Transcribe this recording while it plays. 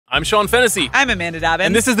I'm Sean Fennessey. I'm Amanda Dobbins.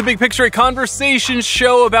 And this is The Big Picture, a conversation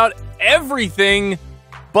show about everything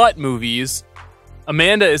but movies.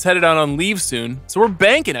 Amanda is headed out on leave soon, so we're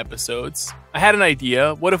banking episodes. I had an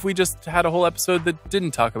idea. What if we just had a whole episode that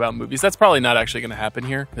didn't talk about movies? That's probably not actually going to happen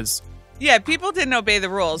here, because... Yeah, people didn't obey the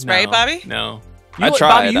rules, right, Bobby? No. I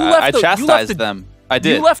tried. I chastised them. I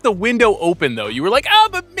did. You left the window open, though. You were like,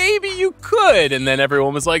 but maybe you could. And then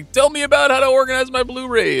everyone was like, tell me about how to organize my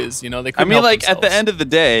Blu-rays. You know, they couldn't help themselves. At the end of the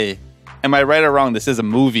day, am I right or wrong? This is a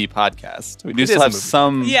movie podcast. We do still have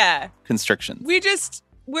some constrictions.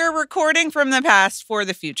 We're recording from the past for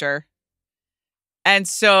the future. And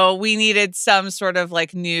so we needed some sort of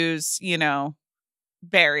like news, Yeah.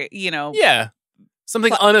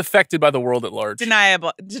 Something unaffected by the world at large.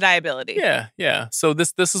 Deniability. Yeah. So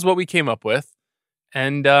this is what we came up with.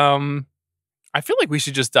 And I feel like we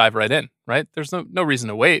should just dive right in, right? There's no reason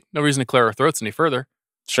to wait. No reason to clear our throats any further.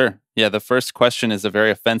 Sure. Yeah, the first question is a very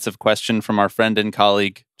offensive question from our friend and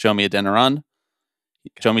colleague, Jomi Adeniran.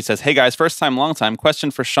 Jomi says, hey guys, first time, long time.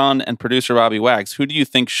 Question for Sean and producer Robbie Wags. Who do you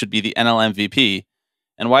think should be the NL MVP?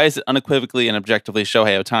 And why is it unequivocally and objectively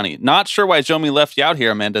Shohei Ohtani? Not sure why Jomi left you out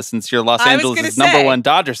here, Amanda, since you're Los Angeles' number one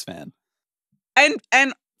Dodgers fan.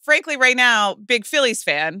 And frankly, right now, big Phillies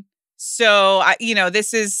fan. So,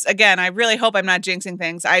 this is, again, I really hope I'm not jinxing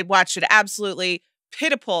things. I watched an absolutely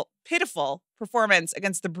pitiful performance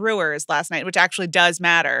against the Brewers last night, which actually does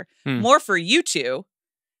matter. More for you two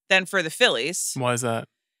than for the Phillies. Why is that?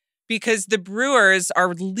 Because the Brewers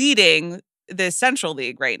are leading the Central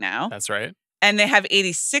League right now. That's right. And they have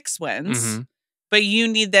 86 wins. But you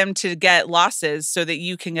need them to get losses so that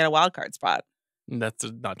you can get a wild card spot.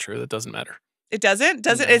 That's not true. That doesn't matter. It doesn't?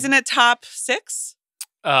 Isn't it top 6?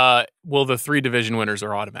 Well, the 3 division winners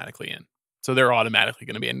are automatically in. So they're automatically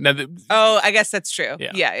going to be in. Now, I guess that's true.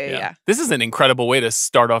 Yeah. This is an incredible way to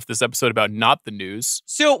start off this episode about not the news.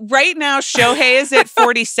 So right now, Shohei is at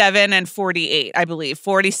 47 and 48, I believe.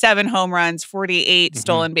 47 home runs, 48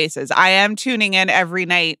 stolen bases. I am tuning in every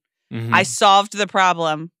night. I solved the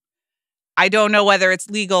problem. I don't know whether it's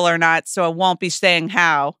legal or not, so I won't be saying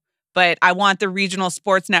how. But I want the regional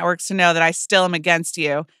sports networks to know that I still am against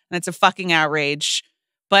you. And it's a fucking outrage.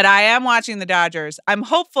 But I am watching the Dodgers. I'm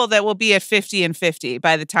hopeful that we'll be at 50 and 50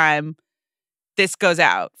 by the time this goes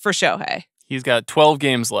out for Shohei. He's got 12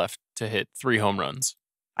 games left to hit 3 home runs.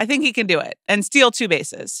 I think he can do it and steal 2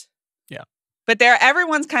 bases. Yeah. But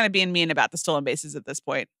everyone's kind of being mean about the stolen bases at this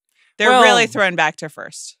point. They're really throwing back to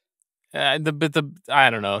first. I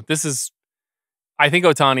don't know. I think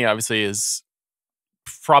Ohtani obviously is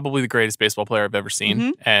probably the greatest baseball player I've ever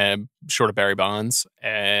seen, and short of Barry Bonds.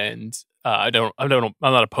 And I'm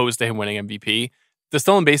not opposed to him winning MVP. The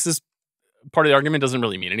stolen bases part of the argument doesn't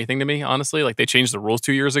really mean anything to me, honestly. Like, they changed the rules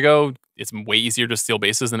 2 years ago. It's way easier to steal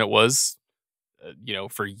bases than it was,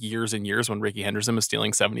 for years and years when Rickey Henderson was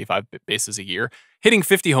stealing 75 bases a year. Hitting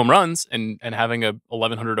 50 home runs and having a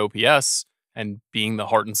 1100 OPS and being the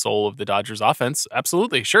heart and soul of the Dodgers offense,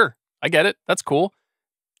 absolutely, sure. I get it. That's cool.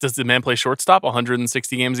 Does the man play shortstop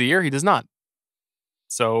 160 games a year? He does not.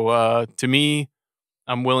 So, to me,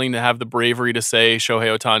 I'm willing to have the bravery to say,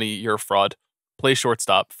 Shohei Ohtani, you're a fraud. Play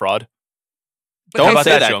shortstop, fraud. Don't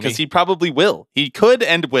say that, because he probably will. He could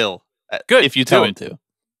and will. Good. If you tell him to.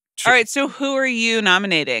 All right, so who are you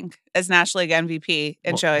nominating as National League MVP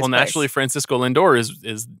in Shohei's place? Naturally, Francisco Lindor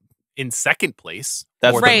is in second place.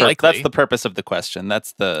 That's the purpose of the question.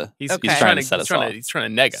 That's he's trying to set us off. He's trying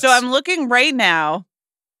to neg us. So I'm looking right now.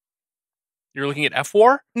 You're looking at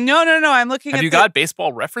F4? No. I'm looking at Have you got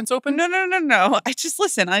Baseball Reference open? No. I just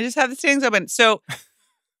have the standings open. So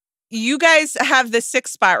you guys have the 6th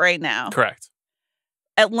spot right now. Correct.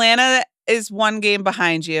 Atlanta is 1 game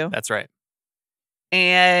behind you. That's right.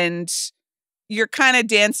 And you're kind of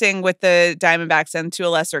dancing with the Diamondbacks and to a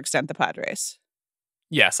lesser extent the Padres.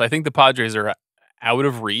 Yes, I think the Padres are out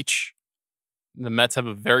of reach. The Mets have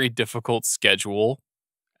a very difficult schedule.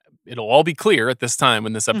 It'll all be clear at this time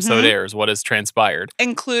when this episode airs what has transpired.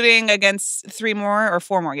 Including against 3 more or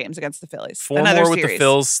 4 more games against the Phillies. 4 more with the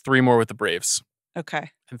Phils, 3 more with the Braves.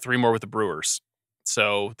 Okay. And 3 more with the Brewers.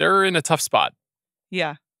 So they're in a tough spot.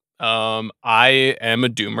 Yeah. I am a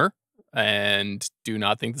doomer and do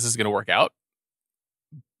not think this is going to work out.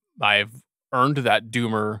 I've earned that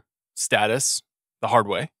doomer status the hard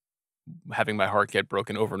way, having my heart get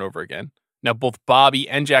broken over and over again. Now, both Bobby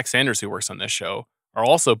and Jack Sanders, who works on this show, are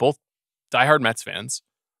also both diehard Mets fans.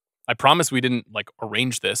 I promise we didn't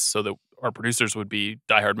arrange this so that our producers would be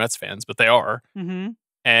diehard Mets fans, but they are.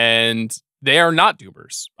 And they are not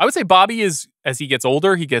doomers. I would say Bobby is, as he gets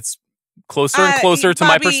older, he gets closer and closer to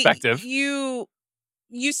Bobby, my perspective. You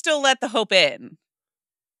still let the hope in.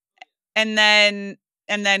 And then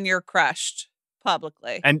and then you're crushed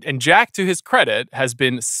publicly. And Jack, to his credit, has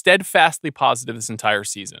been steadfastly positive this entire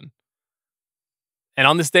season. And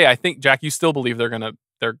on this day, I think, Jack, you still believe they're gonna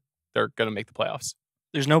make the playoffs.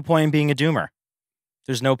 There's no point in being a doomer.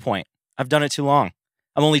 There's no point. I've done it too long.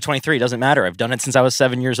 I'm only 23. It doesn't matter. I've done it since I was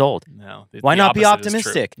 7 years old. No, why not be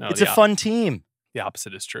optimistic? No, it's a fun team. The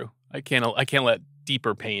opposite is true. I can't let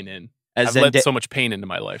deeper pain in. I've let so much pain into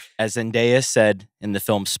my life. As Zendaya said in the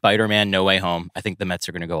film Spider-Man: No Way Home, I think the Mets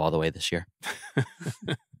are going to go all the way this year.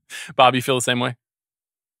 Bob, you feel the same way?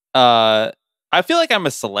 I feel like I'm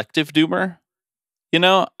a selective doomer. You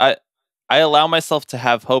know, I allow myself to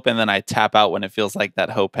have hope, and then I tap out when it feels like that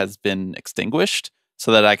hope has been extinguished,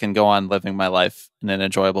 so that I can go on living my life in an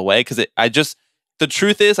enjoyable way. Because the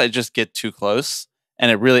truth is, I just get too close,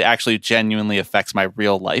 and it really actually genuinely affects my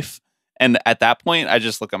real life. And at that point, I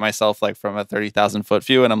just look at myself like from a 30,000 foot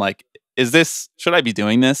view, and I'm like, should I be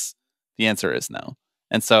doing this? The answer is no.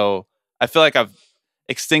 And so I feel like I've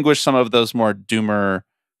extinguished some of those more doomer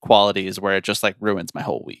qualities where it just like ruins my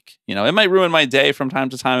whole week. You know, it might ruin my day from time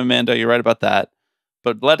to time, Amanda. You're right about that.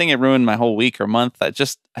 But letting it ruin my whole week or month, I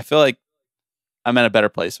feel like I'm in a better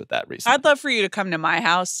place with that recently. I'd love for you to come to my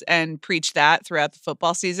house and preach that throughout the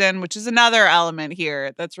football season, which is another element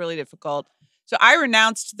here that's really difficult. So I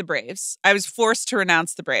renounced the Braves. I was forced to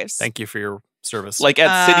renounce the Braves. Thank you for your service. Like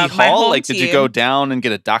at City Hall? Like, did you go down and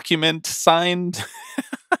get a document signed?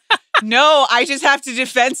 No, I just have to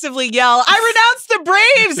defensively yell, I renounce the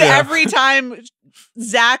Braves every time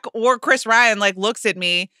Zach or Chris Ryan like looks at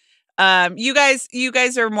me. You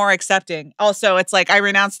guys are more accepting. Also, it's like I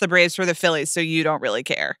renounce the Braves for the Phillies, so you don't really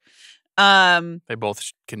care. They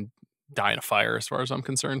both can die in a fire as far as I'm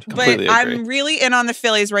concerned. But I'm really in on the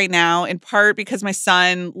Phillies right now, in part because my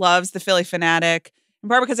son loves the Philly Fanatic, in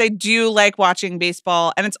part because I do like watching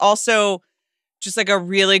baseball. And it's also just like a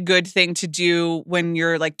really good thing to do when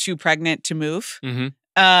you're like too pregnant to move.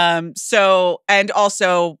 Mm-hmm. So, and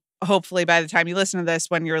also hopefully by the time you listen to this,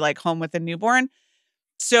 when you're like home with a newborn.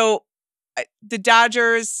 So the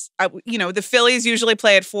Dodgers, the Phillies usually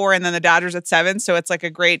play at 4 and then the Dodgers at 7. So it's like a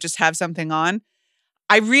great, just have something on.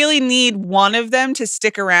 I really need one of them to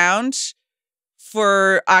stick around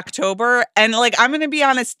for October. And like, I'm going to be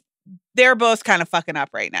honest, they're both kind of fucking up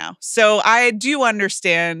right now. So I do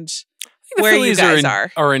understand where Phillies you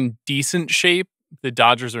guys are in decent shape. The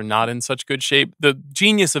Dodgers are not in such good shape. The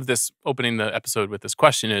genius of this opening the episode with this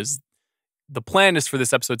question is the plan is for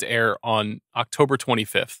this episode to air on October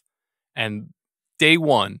 25th. And day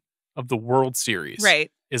 1 of the World Series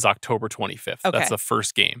is October 25th. Okay. That's the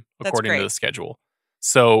first game, according to the schedule.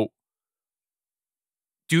 So,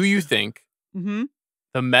 do you think the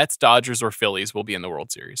Mets, Dodgers, or Phillies will be in the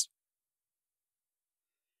World Series?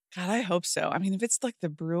 God, I hope so. I mean, if it's like the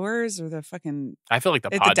Brewers or the fucking... I feel like the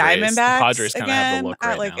Diamondbacks the Padres kind of have the look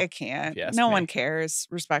right now. I can't. No one cares,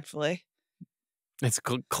 respectfully. It's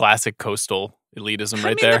classic coastal elitism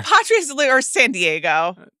right there. there. The Padres are San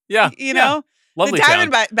Diego. You know? Lovely the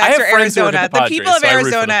Diamondbacks are Arizona. The people of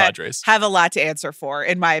Arizona have a lot to answer for,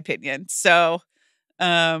 in my opinion. So...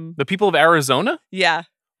 the people of Arizona? Yeah.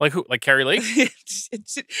 Like who? Like Carrie Lake?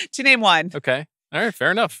 to name one. Okay. All right. Fair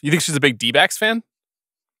enough. You think she's a big D-backs fan?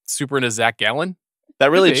 Super into Zach Gallen? That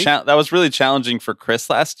was really challenging for Chris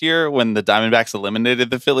last year when the Diamondbacks eliminated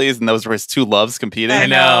the Phillies, and those were his two loves competing. I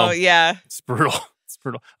know. Yeah. It's brutal. It's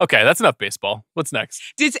brutal. Okay. That's enough baseball. What's next?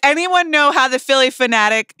 Does anyone know how the Philly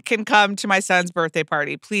Fanatic can come to my son's birthday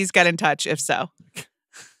party? Please get in touch if so.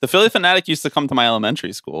 The Philly Fanatic used to come to my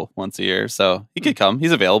elementary school once a year, so he could come.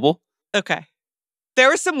 He's available. Okay. There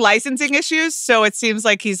were some licensing issues, so it seems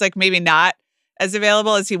like he's like maybe not as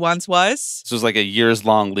available as he once was. This was like a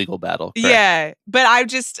years-long legal battle. Correct? Yeah, but I'm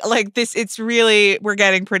just like this. It's really, we're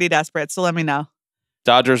getting pretty desperate, so let me know.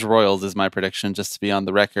 Dodgers Royals is my prediction, just to be on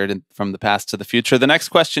the record and from the past to the future. The next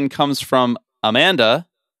question comes from Amanda.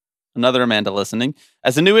 Another Amanda listening.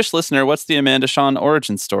 As a newish listener, what's the Amanda Sean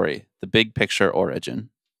origin story? The big picture origin.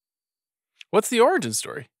 What's the origin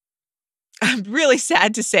story? I'm really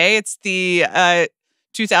sad to say it's the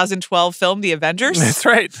 2012 film, The Avengers. That's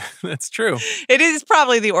right. That's true. It is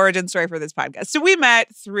probably the origin story for this podcast. So we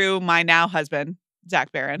met through my now husband,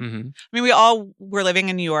 Zach Barron. Mm-hmm. I mean, we all were living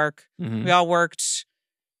in New York. Mm-hmm. We all worked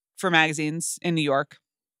for magazines in New York.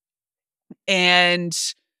 And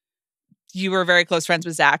you were very close friends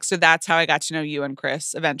with Zach. So that's how I got to know you and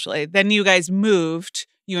Chris eventually. Then you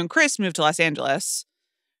and Chris moved to Los Angeles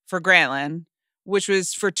for Grantland, which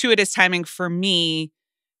was fortuitous timing for me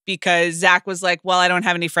because Zach was like, well, I don't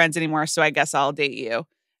have any friends anymore, so I guess I'll date you.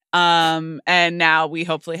 And now we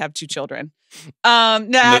hopefully have 2 children.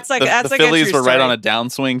 The Phillies were right on a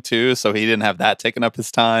downswing too, so he didn't have that taking up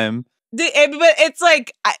his time. But it's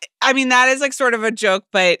like, I mean, that is like sort of a joke,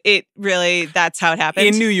 but it really, that's how it happened.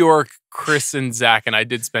 In New York, Chris and Zach and I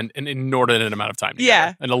did spend an inordinate amount of time together.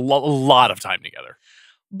 Yeah. And a lot of time together.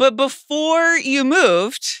 But before you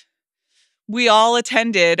moved, we all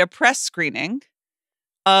attended a press screening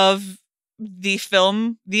of the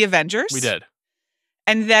film The Avengers. We did.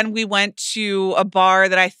 And then we went to a bar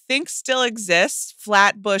that I think still exists,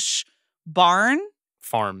 Flatbush Barn.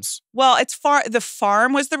 Farms. Well, it's the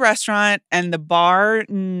farm was the restaurant and the bar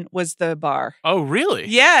was the bar. Oh, really?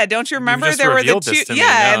 Yeah, don't you remember? Just there were the revealed this two. to me. Yeah,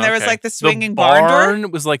 No, and there was okay. like the swinging The barn door.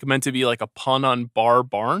 was like meant to be like a pun on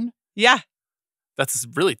barn. Yeah. That's a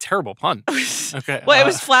really terrible pun. Okay. Well, it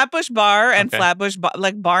was Flatbush Bar and okay. Flatbush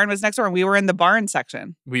Barn was next door, and we were in the barn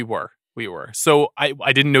section. We were. So I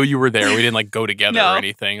didn't know you were there. We didn't like go together No. or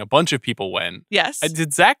anything. A bunch of people went. Yes.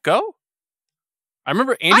 Did Zach go? I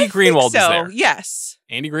remember Andy Greenwald was there. Yes.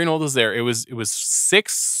 Andy Greenwald was there. It was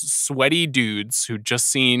 6 sweaty dudes who'd just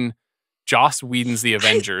seen Joss Whedon's The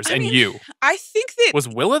Avengers I and mean, you. I think that Was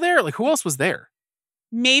Willa there? Like who else was there?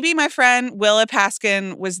 maybe my friend Willa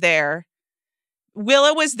Paskin was there.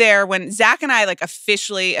 Willa was there when Zach and I like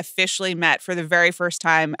officially met for the very first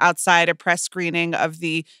time outside a press screening of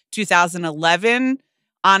the 2011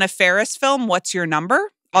 Anna Faris film, What's Your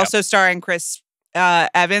Number? Also starring Chris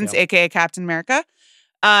Evans, aka Captain America.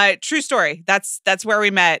 True story. That's where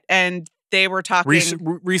we met, and they were talking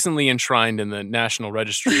recently enshrined in the National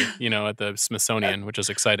Registry, at the Smithsonian, which is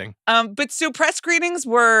exciting. But so press screenings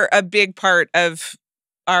were a big part of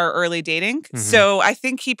our early dating. Mm-hmm. So I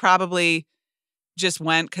think he probably just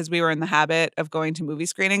went because we were in the habit of going to movie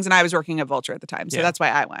screenings, and I was working at Vulture at the time, so that's why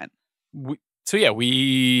I went.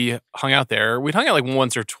 We hung out there. We'd hung out like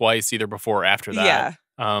once or twice, either before or after that. Yeah.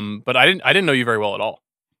 But I didn't know you very well at all.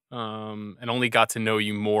 And only got to know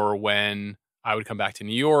you more when I would come back to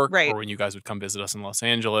New York, right. or when you guys would come visit us in Los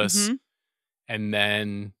Angeles. Mm-hmm. And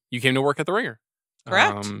then you came to work at The Ringer.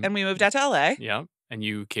 Correct. And we moved out to LA. Yeah. And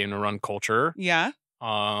you came to run culture. Yeah.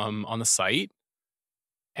 On the site.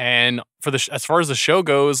 And as far as the show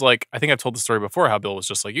goes, like I think I've told the story before, how Bill was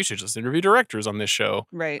just like, you should just interview directors on this show.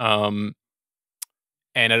 Right.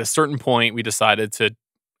 And at a certain point we decided to,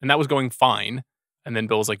 and that was going fine. And then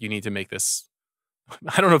Bill was like, you need to make this,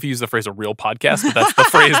 I don't know if you use the phrase a real podcast, but that's the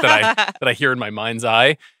phrase that I hear in my mind's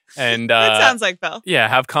eye. And that sounds like Bill. Yeah,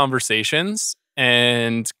 have conversations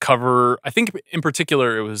and cover, I think in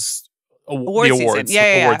particular it was the awards. Season.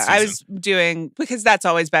 Yeah. Award season. I was doing, because that's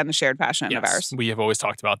always been a shared passion of ours. We have always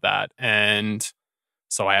talked about that. And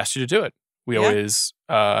so I asked you to do it. We always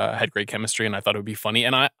had great chemistry, and I thought it would be funny.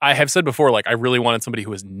 And I have said before, like I really wanted somebody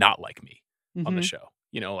who was not like me on the show.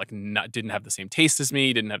 Like didn't have the same taste as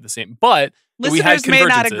me, didn't have the same, but listeners we had may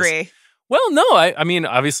not agree. Well, no, I mean,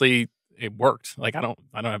 obviously it worked. Like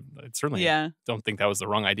I certainly don't think that was the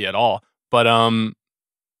wrong idea at all. But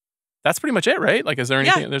that's pretty much it, right? Like, is there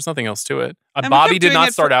anything? There's nothing else to it. Bobby did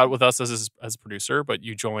not start out with us as a producer, but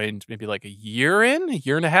you joined maybe like a year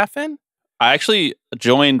and a half in. I actually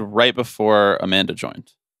joined right before Amanda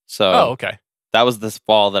joined. So okay. That was this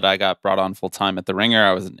fall that I got brought on full time at The Ringer.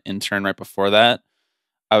 I was an intern right before that.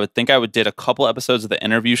 I did a couple episodes of the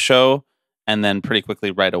interview show, and then pretty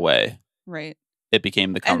quickly right away, right, it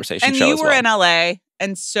became the conversation show. And you as were well. in LA,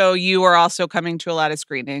 and so you were also coming to a lot of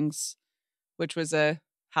screenings, which was a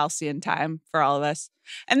halcyon time for all of us.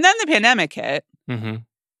 And then the pandemic hit, and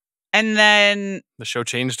then the show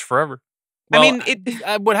changed forever. Well, I mean,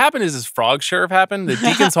 what happened is Frog Sheriff happened, the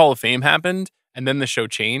Deacons Hall of Fame happened, and then the show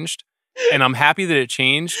changed. And I'm happy that it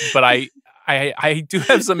changed, but I do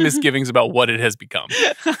have some misgivings about what it has become.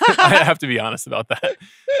 I have to be honest about that.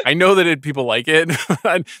 I know that people like it.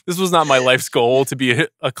 This was not my life's goal to be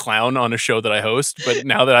a clown on a show that I host, but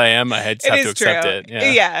now that I am, I just have to accept it.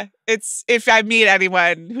 Yeah. It's if I meet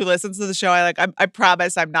anyone who listens to the show, I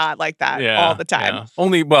promise I'm not like that all the time.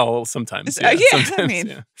 Yeah. Sometimes. Sometimes, I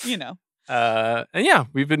mean, and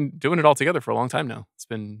we've been doing it all together for a long time now. It's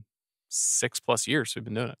been 6+ years we've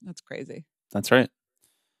been doing it. That's crazy. That's right.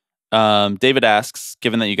 David asks,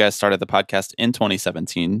 given that you guys started the podcast in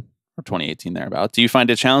 2017 or 2018 thereabout, do you find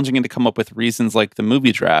it challenging to come up with reasons like the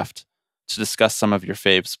movie draft to discuss some of your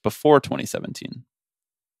faves before 2017?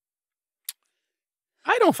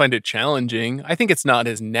 I don't find it challenging. I think it's not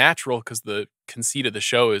as natural because the conceit of the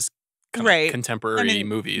show is contemporary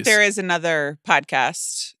movies. There is another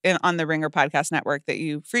podcast on the Ringer Podcast Network that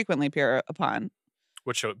you frequently peer upon.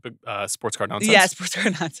 Which show? Sports Card Nonsense? Yeah, Sports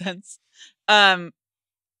Card Nonsense.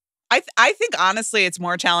 I think honestly, it's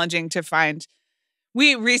more challenging to find.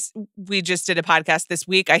 We just did a podcast this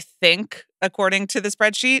week, I think, according to the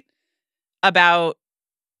spreadsheet, about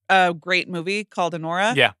a great movie called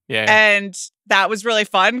Anora. Yeah. And that was really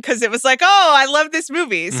fun because it was like, oh, I love this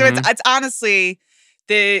movie. So it's honestly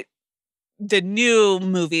the new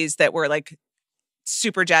movies that we're like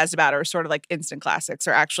super jazzed about are sort of like instant classics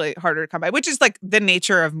are actually harder to come by, which is like the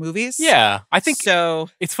nature of movies. Yeah, I think so.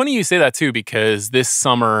 It's funny you say that too, because this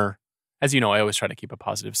summer, as you know, I always try to keep a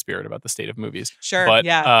positive spirit about the state of movies. Sure, but,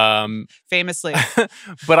 yeah. Famously.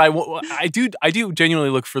 But I do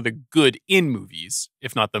genuinely look for the good in movies,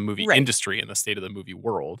 if not the movie industry and the state of the movie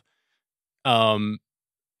world. And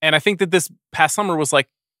I think that this past summer was like,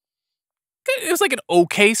 it was like an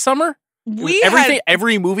okay summer.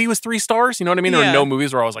 Every movie was 3 stars. You know what I mean? There were no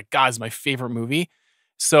movies where I was like, God, it's my favorite movie.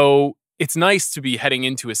 So it's nice to be heading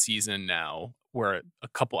into a season now where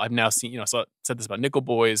I've now seen, said this about Nickel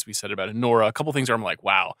Boys. We said it about Anora. A couple things where I'm like,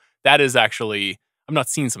 wow, that is actually, I've not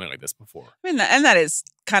seen something like this before. I mean, and that is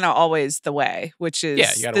kind of always the way, which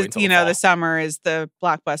is, you gotta wait until the fall. The summer is the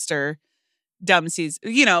blockbuster dumb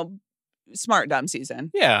season, smart dumb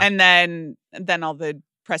season. Yeah. And then all the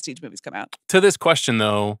prestige movies come out. To this question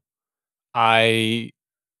though, I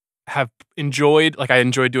enjoyed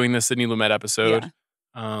doing the Sidney Lumet episode. Yeah.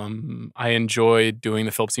 I enjoyed doing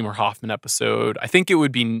the Philip Seymour Hoffman episode. I think it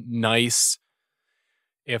would be nice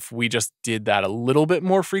if we just did that a little bit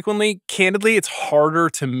more frequently. Candidly, it's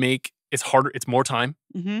more time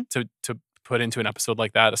to put into an episode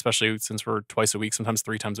like that, especially since we're twice a week, sometimes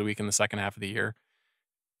 3 times a week in the second half of the year.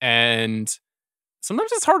 And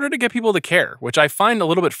sometimes it's harder to get people to care, which I find a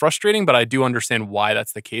little bit frustrating, but I do understand why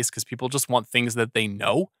that's the case, because people just want things that they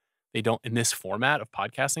know. They don't, in this format of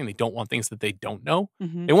podcasting, they don't want things that they don't know.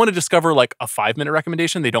 Mm-hmm. They want to discover like a 5-minute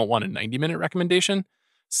recommendation. They don't want a 90-minute recommendation.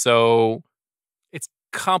 So it's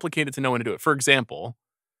complicated to know when to do it. For example,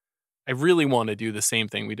 I really want to do the same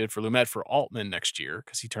thing we did for Lumet for Altman next year,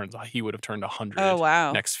 because he would have turned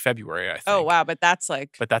 100 next February, I think. Oh, wow. But that's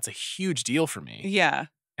a huge deal for me. Yeah.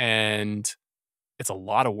 And it's a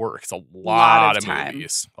lot of work. It's a lot of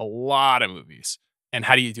movies. A lot of movies. And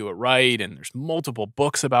how do you do it right? And there's multiple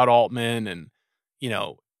books about Altman, and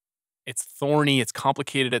it's thorny. It's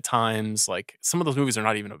complicated at times. Like some of those movies are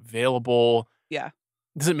not even available. Yeah.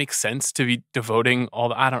 Does it make sense to be devoting all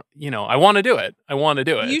the? I want to do it.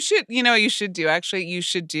 You should. You should do. Actually, you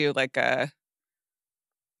should do like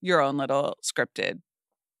your own little scripted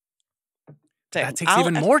thing. That takes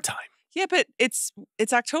even more time. Yeah, but it's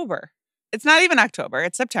October. It's not even October.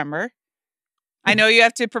 It's September. I know you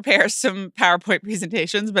have to prepare some PowerPoint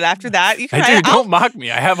presentations, but after that, you can. Don't mock me.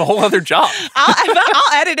 I have a whole other job.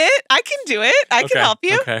 I'll edit it. I can do it. I can help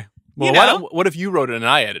you. Okay. Well, what if you wrote it and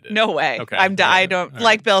I edited it? No way. Okay. I don't. Right.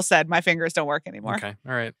 Like Bill said, my fingers don't work anymore. Okay.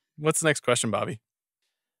 All right. What's the next question, Bobby?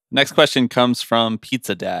 Next question comes from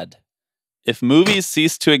Pizza Dad. If movies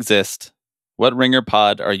cease to exist, what Ringer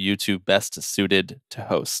pod are you two best suited to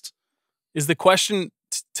host? Is the question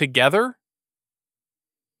together?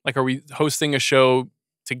 Like, are we hosting a show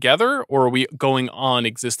together, or are we going on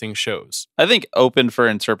existing shows? I think open for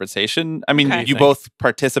interpretation. I mean, you both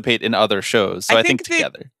participate in other shows, so I think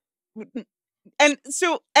together. And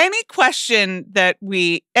so any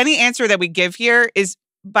answer that we give here is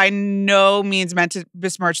by no means meant to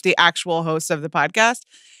besmirch the actual hosts of the podcast.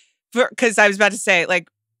 Because I was about to say, like,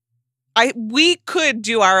 we could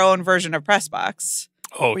do our own version of Press Box.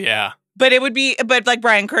 Oh, yeah. But like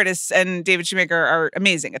Brian Curtis and David Shoemaker are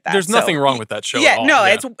amazing at that. There's nothing wrong with that show at all. No,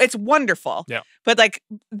 it's wonderful. Yeah. But like,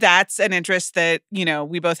 that's an interest that,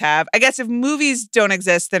 we both have. I guess if movies don't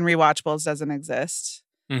exist, then Rewatchables doesn't exist.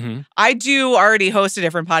 Mm-hmm. I do already host a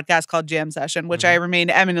different podcast called Jam Session, which I remain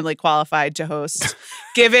eminently qualified to host,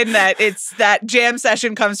 given that that Jam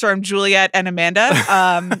Session comes from Juliet and Amanda,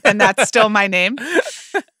 and that's still my name. Those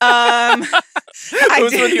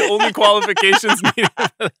were the only qualifications needed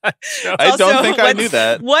for that show. I don't think I knew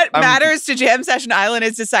that. What matters to Jam Session Island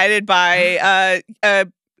is decided by a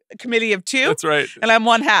committee of 2. That's right. And I'm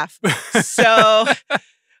one half. So...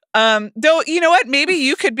 though, you know what? Maybe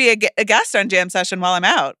you could be a guest on Jam Session while I'm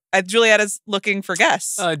out. Juliet is looking for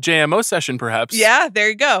guests. JMO session, perhaps. Yeah, there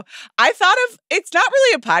you go. I thought it's not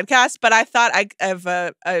really a podcast, but I thought of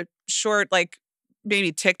a short, like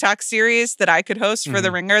maybe TikTok series that I could host for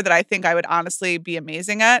the Ringer that I think I would honestly be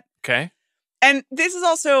amazing at. Okay. And this is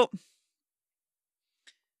also...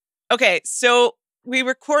 Okay, so we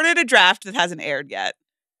recorded a draft that hasn't aired yet.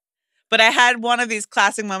 But I had one of these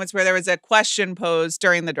classic moments where there was a question posed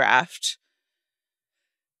during the draft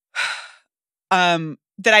that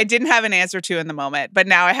I didn't have an answer to in the moment, but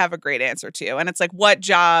now I have a great answer to. And it's like, what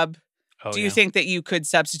job do you think that you could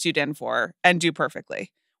substitute in for and do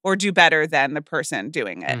perfectly or do better than the person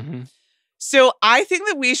doing it? Mm-hmm. So I think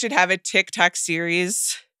that we should have a TikTok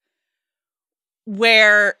series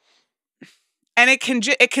where And it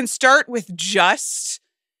can start with just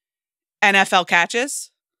NFL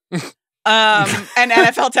catches. And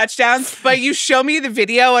NFL touchdowns, but you show me the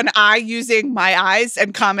video and I, using my eyes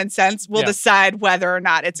and common sense, will decide whether or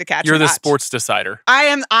not it's a catch. You're or the not. sports decider. I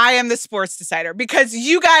am the sports decider because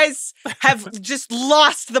you guys have just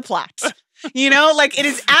lost the plot. You know, like it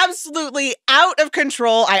is absolutely out of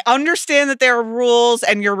control. I understand that there are rules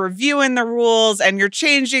and you're reviewing the rules and you're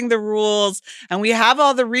changing the rules and we have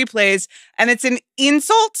all the replays, and it's an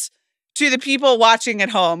insult to the people watching at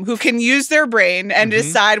home who can use their brain and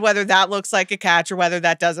decide whether that looks like a catch or whether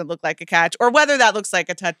that doesn't look like a catch or whether that looks like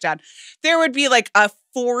a touchdown. There would be like a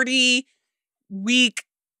 40-week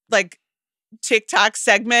like TikTok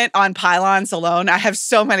segment on pylons alone. I have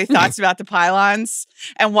so many thoughts about the pylons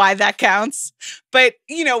and why that counts. But,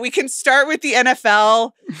 you know, we can start with the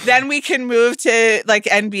NFL, then we can move to like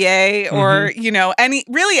NBA or, you know,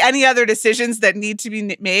 any other decisions that need to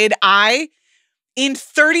be made. In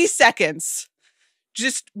 30 seconds,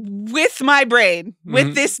 just with my brain,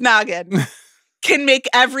 with this noggin, can make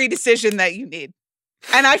every decision that you need.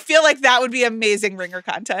 And I feel like that would be amazing Ringer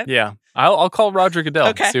content. Yeah. I'll call Roger Goodell.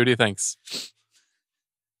 Okay. See what he thinks.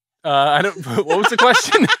 What was the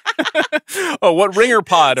question? What Ringer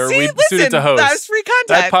pod are we suited to host? That was free content.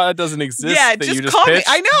 That pod doesn't exist. Yeah, that just you call pitched?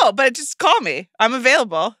 me. I know, but just call me. I'm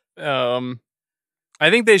available. I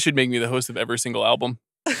think they should make me the host of every single album.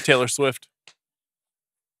 Taylor Swift.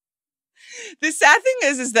 The sad thing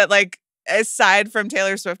is that like, aside from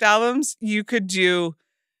Taylor Swift albums, you could do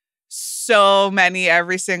so many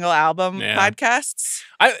every single album podcasts.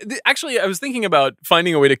 I was thinking about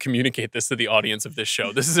finding a way to communicate this to the audience of this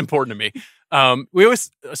show. This is important to me. We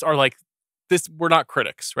always are like this. We're not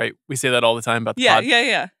critics, right? We say that all the time about the pod.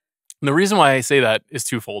 Yeah. And the reason why I say that is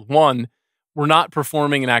twofold. One, we're not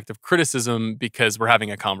performing an act of criticism because we're having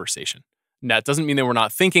a conversation. And that doesn't mean that we're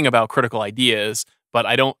not thinking about critical ideas, but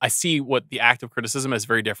I see what the act of criticism is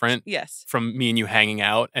very different from me and you hanging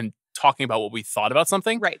out and talking about what we thought about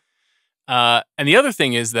something. Right. And the other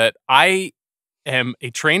thing is that I am a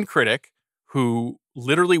trained critic who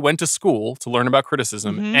literally went to school to learn about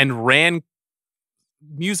criticism and ran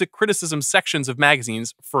music criticism sections of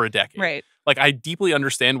magazines for a decade. Right. Like, I deeply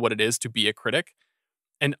understand what it is to be a critic.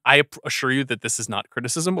 And I assure you that this is not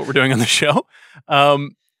criticism, what we're doing on the show.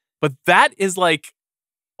 But that is like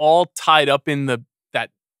all tied up in that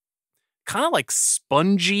kind of like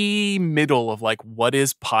spongy middle of like, what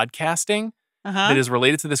is podcasting that is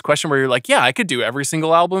related to this question where you're like, yeah, I could do every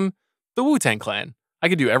single album, the Wu-Tang Clan. I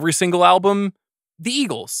could do every single album, the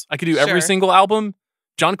Eagles. I could do every single album,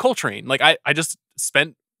 John Coltrane. Like I just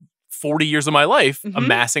spent 40 years of my life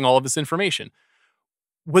amassing all of this information.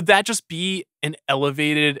 Would that just be an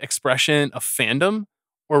elevated expression of fandom,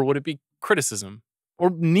 or would it be criticism?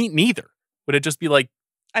 Or neither? Would it just be like,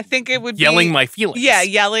 I think it would yelling be my feelings? Yeah,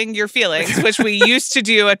 yelling your feelings, which we used to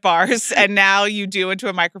do at bars, and now you do into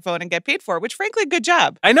a microphone and get paid for it, which frankly, good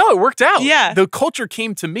job. I know, it worked out. Yeah. The culture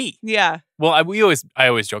came to me. Yeah. Well, I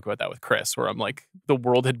always joke about that with Chris, where I'm like,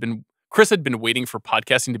 Chris had been waiting for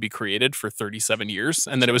podcasting to be created for 37 years,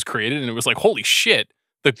 and then it was created, and it was like, holy shit,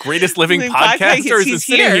 the greatest living podcaster has been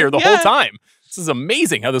sitting here the whole time. This is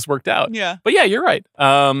amazing how this worked out. Yeah. But yeah, you're right.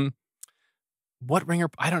 What Ringer?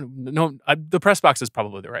 I don't know. The press box is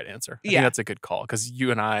probably the right answer. I think that's a good call because you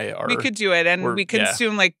and I are. We could do it, and we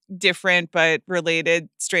consume like different but related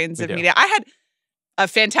strains of media. I had a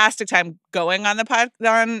fantastic time going on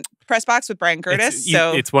on press box with Brian Curtis.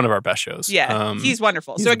 It's one of our best shows. Yeah, he's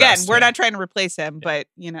wonderful. So again, we're not trying to replace him, but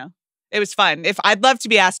you know, it was fun. I'd love to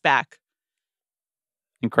be asked back.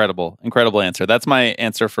 Incredible answer. That's my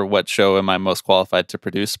answer for what show am I most qualified to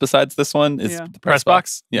produce besides this one is the press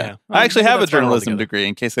box. Yeah. I actually have a journalism degree,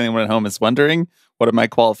 in case anyone at home is wondering. What are my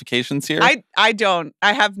qualifications here? I don't.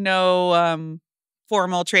 I have no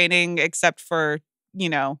formal training except for, you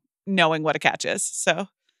know, knowing what a catch is. So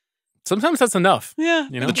sometimes that's enough. Yeah.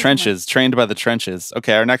 You know? The trenches, trained by the trenches.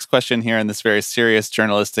 Okay, our next question here in this very serious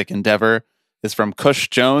journalistic endeavor is from Cush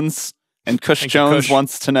Jones. And Cush Jones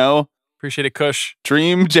wants to know, appreciate it, Cush.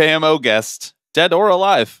 Dream JMO guest, dead or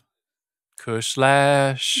alive? Cush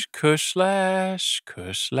slash. Good.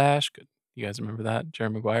 You guys remember that?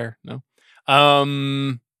 Jerry Maguire? No.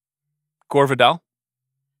 Gore Vidal.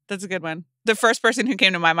 That's a good one. The first person who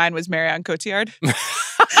came to my mind was Marion Cotillard.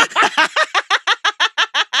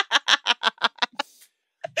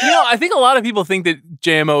 You know, I think a lot of people think that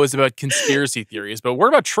JMO is about conspiracy theories, but we're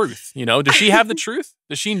about truth. You know, does she have the truth?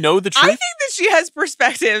 Does she know the truth? I think that she has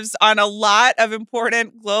perspectives on a lot of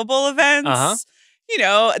important global events. You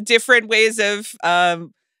know, different ways of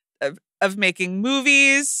making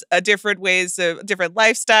movies, different ways of different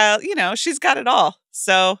lifestyle. You know, she's got it all.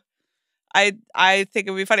 So I think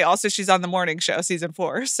it would be funny. Also, she's on the morning show, season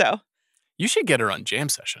 4. So you should get her on Jam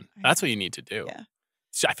Session. That's what you need to do. Yeah.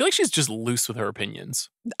 I feel like she's just loose with her opinions.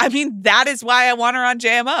 I mean, that is why I want her on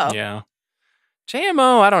JMO. Yeah.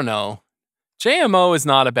 JMO, I don't know. JMO is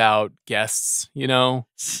not about guests, you know?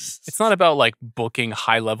 It's not about like booking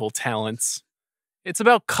high-level talents. It's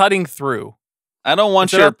about cutting through. I don't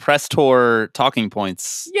want your press tour talking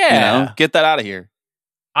points. Yeah. You know? Get that out of here.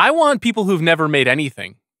 I want people who've never made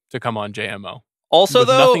anything to come on JMO. Also,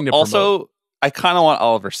 I kind of want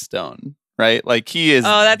Oliver Stone, right? Like, he is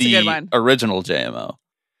that's a good one. Original JMO.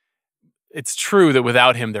 It's true that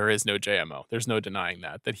without him, there is no JMO. There's no denying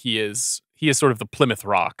that he is sort of the Plymouth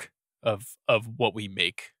Rock of what we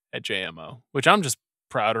make at JMO, which I'm just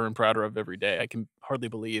prouder and prouder of every day. I can hardly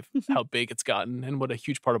believe how big it's gotten and what a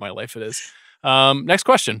huge part of my life it is. Next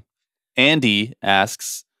question. Andy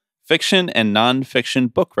asks, fiction and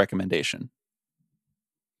nonfiction book recommendation.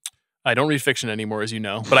 I don't read fiction anymore, as you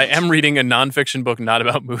know, but I am reading a nonfiction book not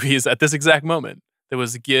about movies at this exact moment. There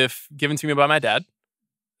was a gift given to me by my dad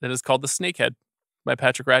that is called The Snakehead by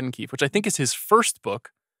Patrick Radden-Keefe, which I think is his first book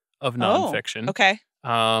of nonfiction. Okay.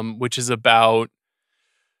 Which is about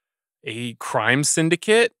a crime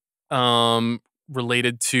syndicate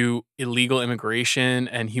related to illegal immigration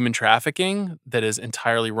and human trafficking that is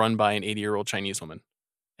entirely run by an 80-year-old Chinese woman.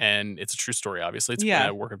 And it's a true story, obviously. It's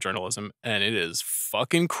a work of journalism, and it is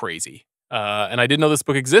fucking crazy. And I didn't know this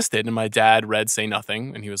book existed, and my dad read Say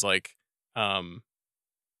Nothing, and he was like,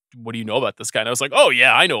 what do you know about this guy? And I was like, oh,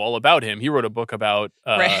 yeah, I know all about him. He wrote a book about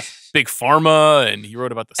Big Pharma, and he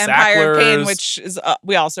wrote about the Empire Sacklers. Pain, which is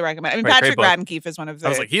we also recommend. I mean, Patrick Radden-Keefe is one of the... I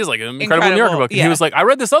was like, he's like an incredible New Yorker book. And he was like, I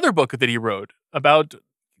read this other book that he wrote about,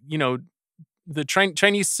 you know, the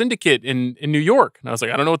Chinese syndicate in New York. And I was like,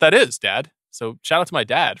 I don't know what that is, Dad. So shout out to my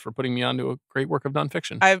dad for putting me onto a great work of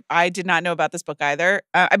nonfiction. I did not know about this book either.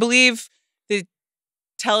 I believe the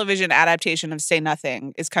television adaptation of Say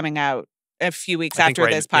Nothing is coming out a few weeks after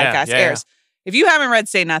this podcast airs. If you haven't read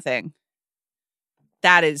Say Nothing,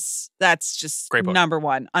 that's just great book. Number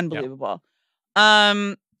one. Unbelievable.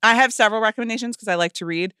 I have several recommendations because I like to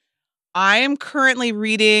read. I am currently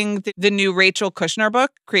reading the new Rachel Kushner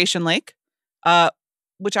book, Creation Lake,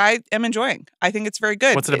 which I am enjoying. I think it's very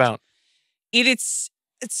good. What's it about? It's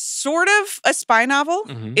sort of a spy novel.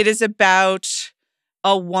 Mm-hmm. It is about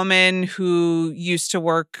a woman who used to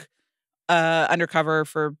work undercover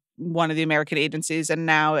for one of the American agencies and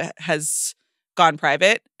now has gone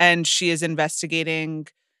private. And she is investigating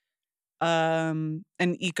an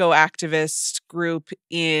eco-activist group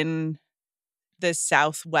in the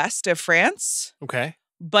southwest of France. Okay.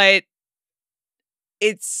 But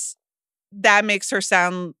that makes her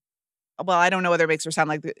sound... Well, I don't know whether it makes her sound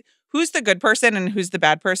like... Who's the good person and who's the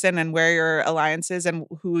bad person and where your alliance is and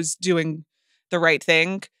who's doing the right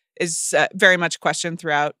thing is very much questioned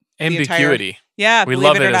throughout ambiguity. We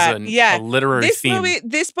love it as a literary theme.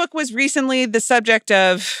 This book was recently the subject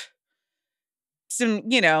of some,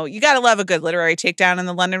 you got to love a good literary takedown in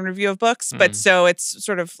the London Review of Books. But so it's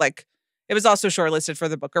sort of like, it was also shortlisted for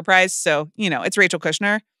the Booker Prize. So, it's Rachel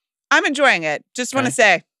Kushner. I'm enjoying it. Just want to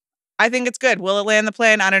say, I think it's good. Will it land the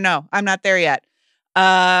plane? I don't know. I'm not there yet.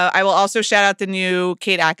 I will also shout out the new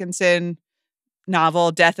Kate Atkinson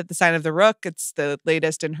novel, Death at the Sign of the Rook. It's the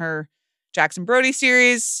latest in her Jackson Brodie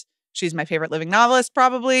series. She's my favorite living novelist,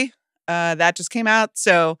 probably. That just came out.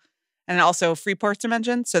 So, and also Freeport's to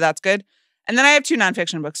mention. So that's good. And then I have 2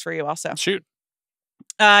 nonfiction books for you also. Shoot.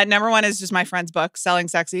 Number one is just my friend's book, Selling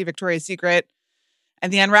Sexy, Victoria's Secret,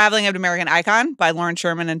 and The Unraveling of an American Icon by Lauren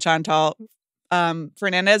Sherman and Chantal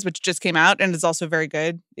Fernandez, which just came out and is also very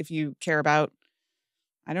good if you care about,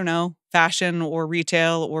 I don't know, fashion or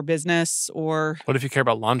retail or business or... What if you care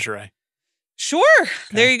about lingerie? Sure. Okay.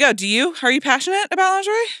 There you go. Are you passionate about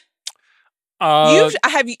lingerie?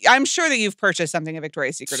 I'm sure that you've purchased something at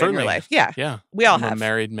Victoria's Secret in your life. Yeah. Yeah. We all I'm have. a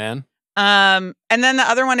married man. And then the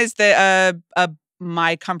other one is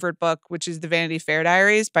my comfort book, which is The Vanity Fair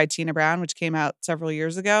Diaries by Tina Brown, which came out several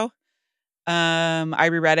years ago. I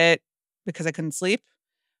reread it because I couldn't sleep.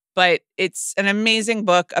 But it's an amazing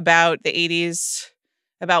book about the 80s,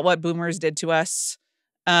 about what boomers did to us,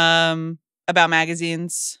 about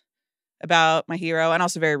magazines, about my hero, and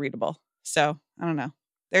also very readable. So, I don't know.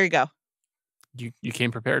 There you go. You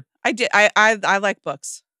came prepared. I did. I like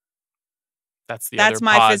books. That's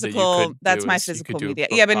my physical media.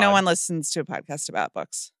 Yeah, but no one listens to a podcast about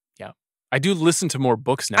books. Yeah. I do listen to more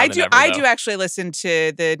books now. I do actually listen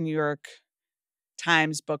to the New York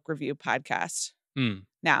Times book review podcast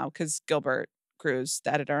now because Gilbert Cruz,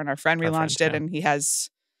 the editor, and our friend relaunched it, and he has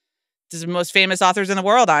the most famous authors in the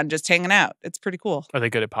world on just hanging out. It's pretty cool. Are they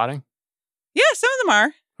good at potting? Yeah, some of them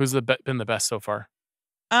are. Who's been the best so far?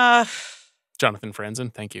 Jonathan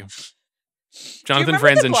Franzen. Thank you. Jonathan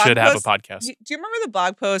Franzen should have a podcast. Do you remember the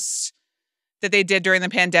blog post that they did during the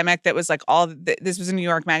pandemic that was like this was a New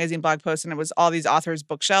York Magazine blog post, and it was all these authors'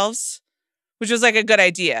 bookshelves, which was like a good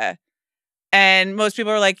idea. And most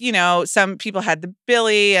people were like, some people had the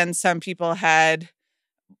Billy and some people had,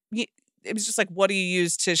 it was just like, what do you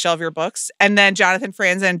use to shelve your books? And then Jonathan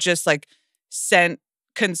Franzen just like sent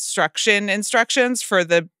construction instructions for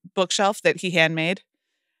the bookshelf that he handmade.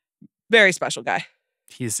 Very special guy.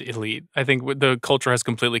 He's elite. I think the culture has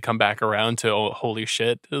completely come back around to, oh, holy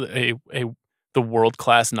shit, the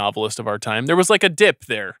world-class novelist of our time. There was like a dip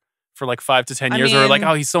there for like 5 to 10 years where we're like,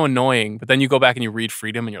 oh, he's so annoying. But then you go back and you read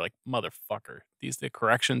Freedom and you're like, motherfucker, the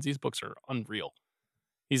corrections, these books are unreal.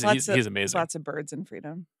 He's amazing. Lots of birds in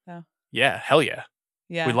Freedom. Yeah. Yeah, hell yeah.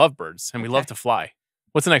 Yeah. We love birds and we love to fly.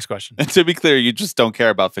 What's the next question? And to be clear, you just don't care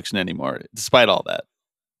about fiction anymore, despite all that.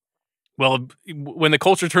 Well, when the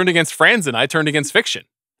culture turned against Franzen, I turned against fiction.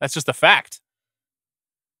 That's just a fact.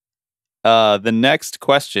 The next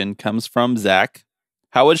question comes from Zach.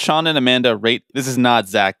 How would Sean and Amanda rate... This is not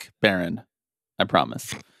Zach Barron, I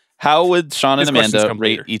promise. How would Sean and Amanda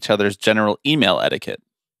rate each other's general email etiquette?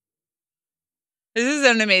 This is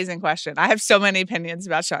an amazing question. I have so many opinions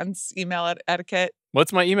about Sean's email etiquette.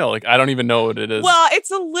 What's my email? Like, I don't even know what it is. Well,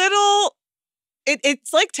 it's a little...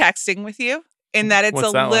 It's like texting with you in that it's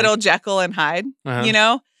a little Jekyll and Hyde,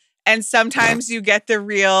 And sometimes you get the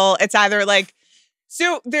real... It's either like...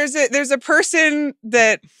 So there's a person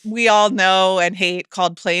that we all know and hate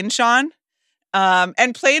called Plain Sean.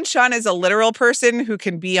 And Plain Sean is a literal person who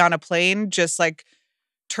can be on a plane just like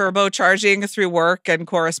turbocharging through work and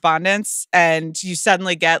correspondence. And you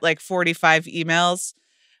suddenly get like 45 emails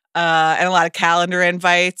and a lot of calendar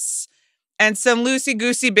invites and some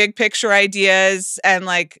loosey-goosey big picture ideas and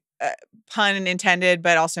like pun intended,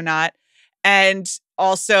 but also not. And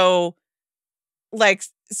also like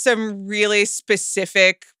some really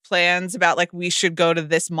specific plans about like we should go to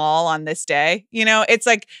this mall on this day. It's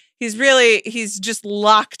like he's just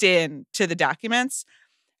locked in to the documents.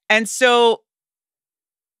 And so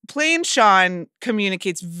Plain Sean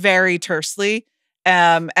communicates very tersely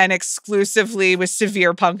and exclusively with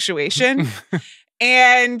severe punctuation.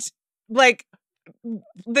 And like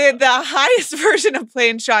the highest version of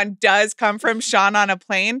Plain Sean does come from Sean on a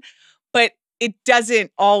plane, but it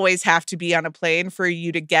doesn't always have to be on a plane for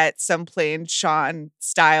you to get some Plain Sean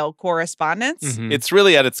style correspondence. Mm-hmm. It's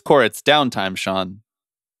really at its core, it's downtime, Sean.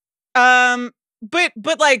 But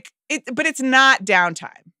it's not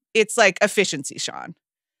downtime. It's like efficiency, Sean.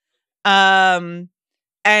 And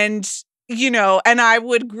I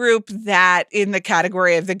would group that in the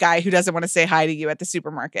category of the guy who doesn't want to say hi to you at the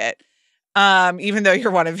supermarket. Even though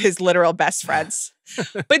you're one of his literal best friends.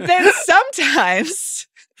 But then sometimes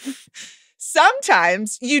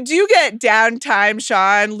you do get downtime,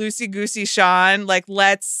 Sean, loosey-goosey Sean, like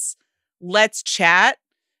let's chat.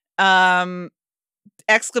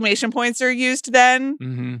 Exclamation points are used then.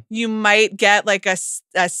 Mm-hmm. You might get like a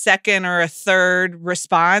second or a third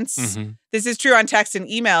response. Mm-hmm. This is true on text and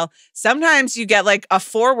email. Sometimes you get like a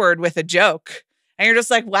forward with a joke and you're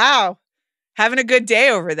just like, wow, having a good day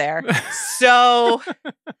over there. So,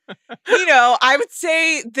 I would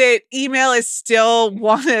say that email is still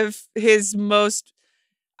one of his most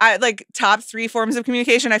top 3 forms of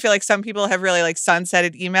communication. I feel like some people have really like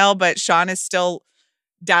sunsetted email, but Sean is still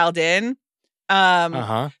dialed in.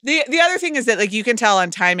 The other thing is that like you can tell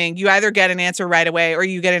on timing, you either get an answer right away or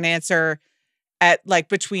you get an answer at like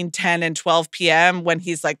between 10 and 12 p.m. when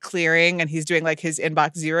he's like clearing and he's doing like his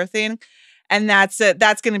inbox zero thing. And that's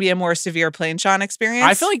going to be a more severe Plain Sean experience.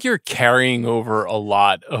 I feel like you're carrying over a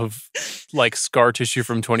lot of like scar tissue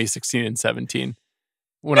from 2016 and 17.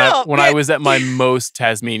 When I was at my most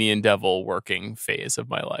Tasmanian devil working phase of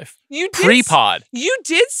my life. Pre-pod. You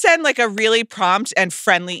did send like a really prompt and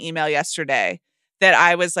friendly email yesterday that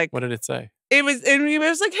I was like, what did it say? It was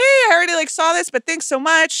like, hey, I already like saw this, but thanks so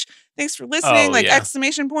much. Thanks for listening.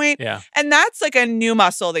 Exclamation point. Yeah. And that's like a new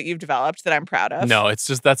muscle that you've developed that I'm proud of. No, it's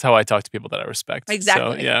just that's how I talk to people that I respect.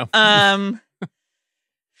 Exactly. So, yeah.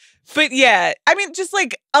 But yeah, I mean, just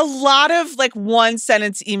like a lot of like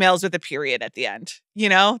 1-sentence emails with a period at the end,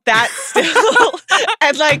 that's still,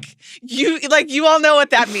 and like you all know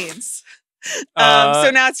what that means.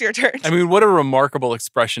 So now it's your turn. I mean, what a remarkable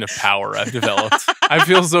expression of power I've developed. I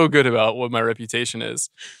feel so good about what my reputation is.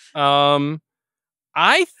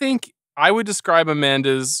 I think I would describe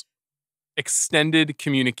Amanda's extended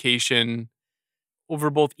communication over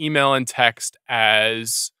both email and text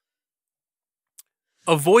as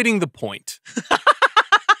avoiding the point.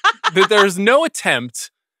 That there's no attempt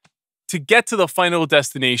to get to the final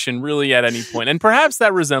destination really at any point. And perhaps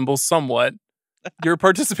that resembles somewhat your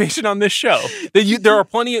participation on this show. There are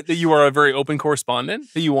plenty that you are a very open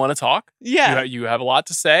correspondent, that you want to talk. Yeah. You have a lot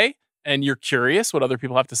to say, and you're curious what other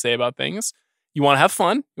people have to say about things. You want to have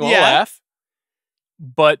fun. You want to laugh.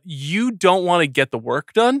 But you don't want to get the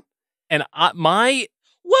work done. And what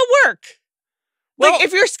work? Well, like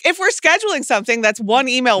if we're scheduling something that's one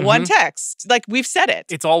email, one text, like we've said it.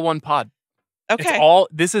 It's all one pod. Okay.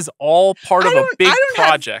 This is all part of a big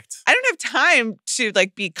project. I don't have time to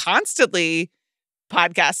like be constantly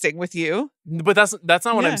podcasting with you. But that's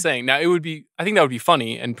not what I'm saying. Now, I think that would be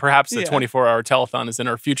funny. And perhaps the 24-hour telethon is in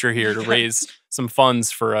our future here to raise some funds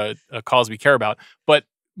for a cause we care about. But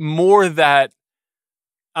more that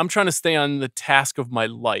I'm trying to stay on the task of my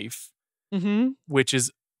life, which is,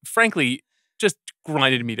 frankly, just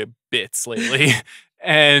grinded me to bits lately.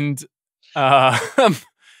 And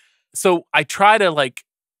so I try to, like,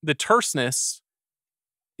 the terseness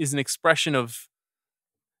is an expression of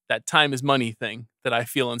that time is money thing that I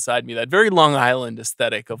feel inside me, that very Long Island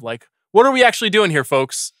aesthetic of like, what are we actually doing here,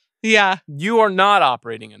 folks? Yeah. You are not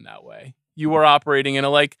operating in that way. You are operating in a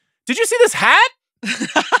like, did you see this hat?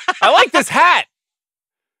 I like this hat.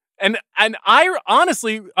 And I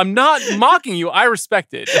honestly, I'm not mocking you. I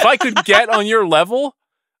respect it. If I could get on your level,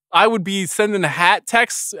 I would be sending hat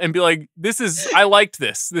texts and be like, I liked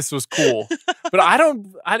this. This was cool. But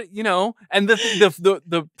and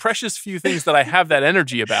the precious few things that I have that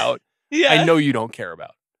energy about, I know you don't care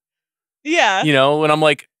about. Yeah. And I'm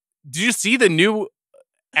like, did you see the new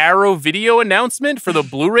Arrow video announcement for the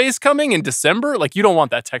Blu-rays coming in December? Like, you don't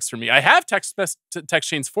want that text from me. I have text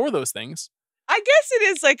chains for those things. I guess it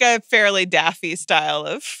is like a fairly daffy style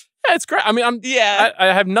of... Yeah, it's great. I mean, I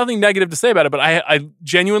have nothing negative to say about it, but I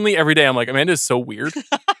genuinely every day I'm like, Amanda is so weird.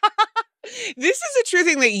 This is a true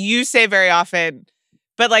thing that you say very often,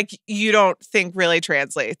 but like you don't think really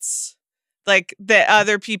translates. Like that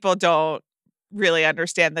other people don't really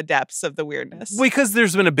understand the depths of the weirdness. Because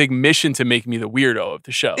there's been a big mission to make me the weirdo of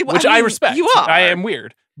the show, which I respect. You are. I am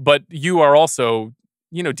weird, but you are also,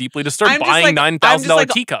 deeply disturbed buying $9,000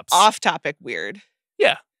 teacups. Off-topic weird.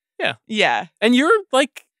 Yeah. And you're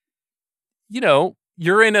like,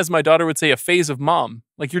 you're in, as my daughter would say, a phase of mom.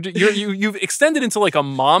 Like you've extended into like a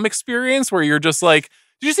mom experience where you're just like,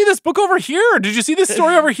 did you see this book over here? Or did you see this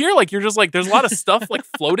story over here? Like you're just like, there's a lot of stuff like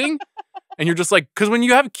floating, and you're just like, because when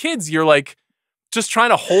you have kids, you're like just trying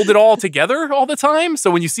to hold it all together all the time.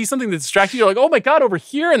 So when you see something that distracts you, you're like, oh my God, over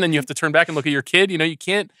here, and then you have to turn back and look at your kid. You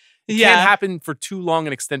can't happen for too long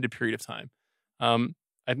an extended period of time.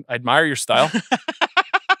 I admire your style.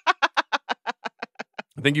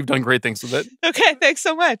 I think you've done great things with it. Okay, thanks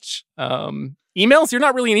so much. Emails, you're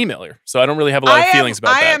not really an emailer, so I don't really have a lot of feelings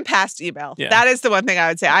about that. I am past email. Yeah. That is the one thing I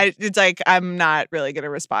would say. It's like I'm not really going to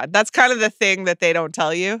respond. That's kind of the thing that they don't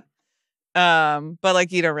tell you. But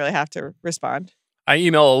like you don't really have to respond. I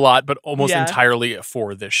email a lot, but almost entirely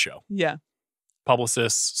for this show. Yeah.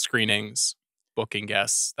 Publicists, screenings, booking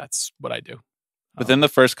guests. That's what I do. Within the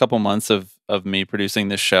first couple months of me producing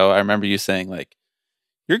this show, I remember you saying like,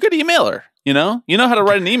 you're a good emailer. You know how to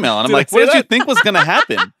write an email. And I'm like, what did you think was going to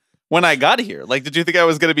happen when I got here? Like, did you think I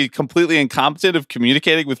was going to be completely incompetent of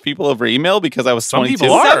communicating with people over email because I was 22? Some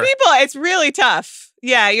people, it's really tough.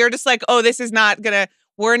 Yeah, you're just like, oh,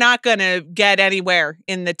 we're not going to get anywhere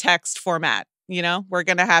in the text format. We're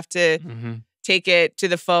going to have to take it to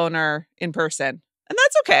the phone or in person. And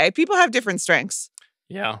that's okay. People have different strengths.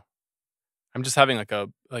 Yeah. I'm just having like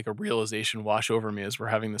a realization wash over me as we're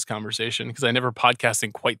having this conversation because I never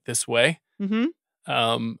podcasting quite this way.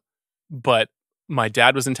 Mm-hmm. But my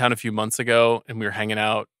dad was in town a few months ago, and we were hanging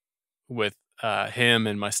out with him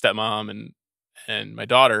and my stepmom and my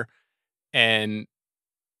daughter. And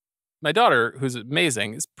my daughter, who's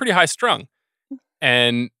amazing, is pretty high strung.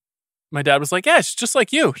 And my dad was like, "Yeah, she's just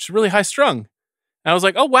like you. She's really high strung." And I was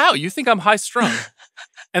like, "Oh wow, you think I'm high strung?"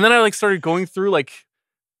 And then I like started going through like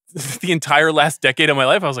the entire last decade of my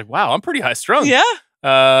life. I was like, wow, I'm pretty high strung.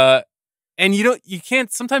 Yeah. And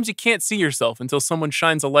sometimes you can't see yourself until someone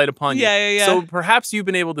shines a light upon you. Yeah. So perhaps you've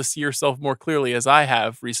been able to see yourself more clearly, as I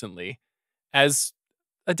have recently, as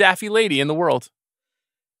a daffy lady in the world.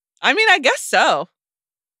 I mean, I guess so.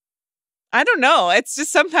 I don't know. It's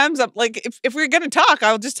just sometimes I'm like, if we're going to talk,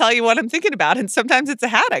 I'll just tell you what I'm thinking about. And sometimes it's a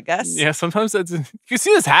hat, I guess. Yeah, sometimes you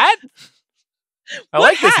see this hat? I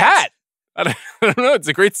like this hat. I don't know. It's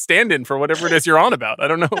a great stand-in for whatever it is you're on about. I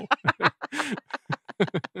don't know.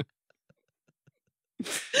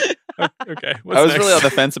 Okay. I was really on the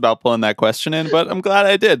fence about pulling that question in, but I'm glad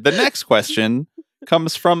I did. The next question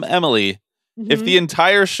comes from Emily. Mm-hmm. If the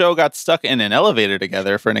entire show got stuck in an elevator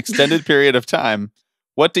together for an extended period of time,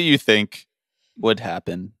 What do you think would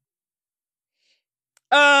happen?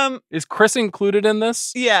 Is Chris included in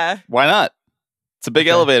this? Yeah. Why not? It's a big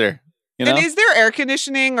elevator. You know? And is there air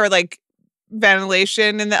conditioning or like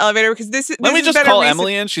ventilation in the elevator? Because Let me just call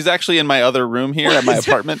Emily in. She's actually in my other room here at my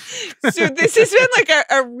apartment. So this has been like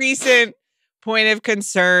a recent point of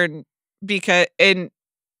concern because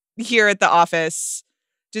here at the office,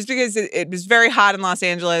 just because it was very hot in Los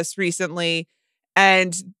Angeles recently,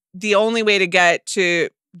 and the only way to get to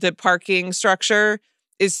the parking structure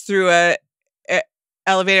is through a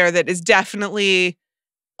elevator that is definitely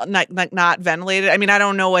not ventilated. I mean, I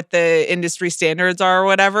don't know what the industry standards are or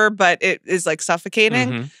whatever, but it is like suffocating.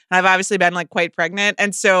 Mm-hmm. And I've obviously been like quite pregnant.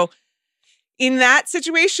 And so in that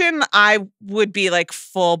situation, I would be like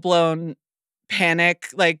full blown panic,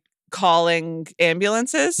 like calling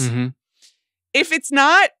ambulances. Mm-hmm. If it's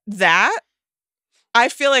not that, I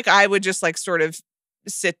feel like I would just like sort of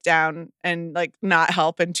sit down and like not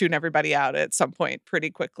help and tune everybody out at some point pretty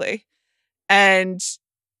quickly. And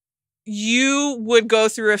you would go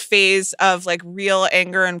through a phase of like real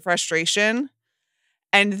anger and frustration,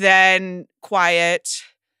 and then quiet,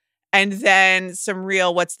 and then some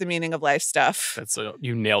real what's the meaning of life stuff.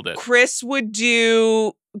 You nailed it. Chris would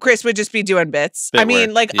just be doing bits. I mean,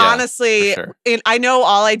 work. like, Yeah, honestly, for sure. I know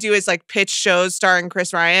all I do is like pitch shows starring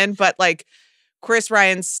Chris Ryan, but like Chris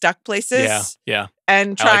Ryan's stuck places. Yeah.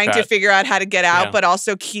 And I like trying to that. figure out how to get out, Yeah. but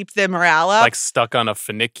also keep the morale up. Like stuck on a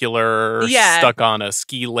funicular, Yeah. stuck on a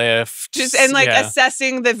ski lift. Just and like yeah.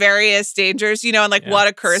 assessing the various dangers, you know, and like Yeah. what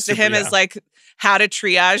occurs to Super, him yeah. is like how to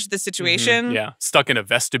triage the Mhm. situation. Yeah. Stuck in a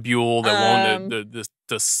vestibule that won't,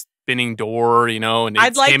 the spinning door, you know, and I'd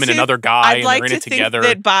it's like him and to- another guy I'd and like they're in to it think together.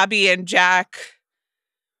 that Bobby and Jack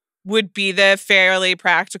would be the fairly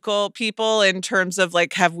practical people in terms of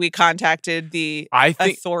like, have we contacted the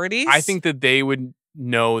authorities? I think that they would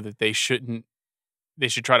know that they should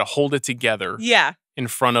try to hold it together Yeah. in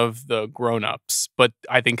front of the grown-ups, but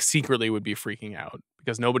I think secretly would be freaking out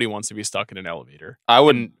because nobody wants to be stuck in an elevator.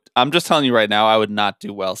 I'm just telling you right now, I would not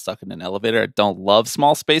do well stuck in an elevator. I don't love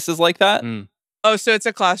small spaces like that. Oh, so it's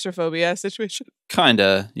a claustrophobia situation.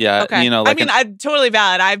 Kinda, yeah. Okay. You know, like I'm totally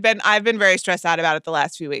valid. I've been very stressed out about it the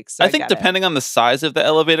last few weeks. So I think depending on the size of the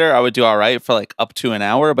elevator, I would do all right for like up to an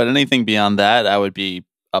hour, but anything beyond that, I would be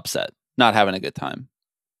upset, not having a good time.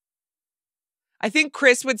 I think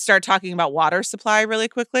Chris would start talking about water supply really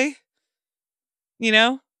quickly. You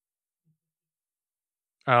know?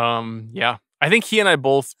 Yeah. I think he and I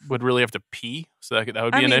both would really have to pee, so that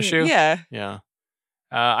would be an issue. Yeah. Yeah.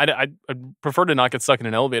 I'd prefer to not get stuck in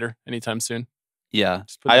an elevator anytime soon. Yeah.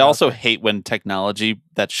 Just put I that out also there. hate when technology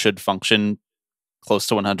that should function close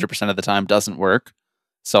to 100% of the time doesn't work.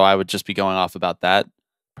 So I would just be going off about that.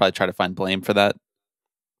 Probably try to find blame for that.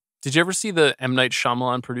 Did you ever see the M. Night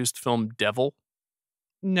Shyamalan produced film Devil?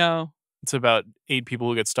 No. It's about 8 people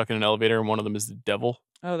who get stuck in an elevator, and one of them is the devil.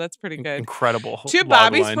 Oh, that's pretty good. Incredible. To log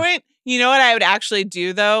Bobby's line. point, you know what I would actually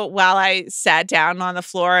do though, while I sat down on the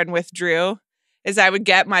floor and withdrew, is I would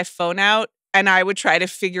get my phone out and I would try to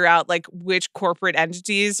figure out like which corporate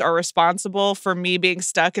entities are responsible for me being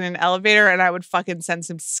stuck in an elevator, and I would fucking send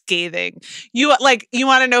some scathing. You want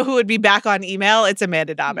to know who would be back on email? It's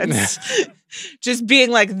Amanda Dobbins. Just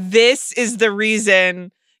being like, this is the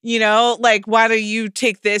reason, you know, like, why don't you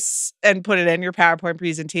take this and put it in your PowerPoint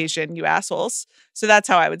presentation, you assholes? So that's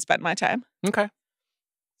how I would spend my time. Okay.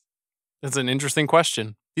 That's an interesting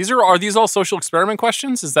question. Are these all social experiment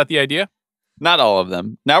questions? Is that the idea? Not all of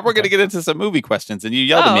them. Now we're going to get into some movie questions, and you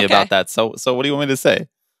yelled at me about that. So what do you want me to say?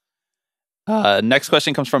 Next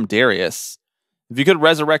question comes from Darius. If you could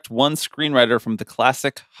resurrect one screenwriter from the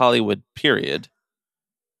classic Hollywood period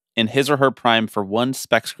in his or her prime for one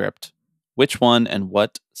spec script, which one and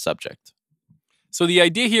what subject? So the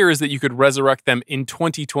idea here is that you could resurrect them in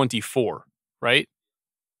 2024, right?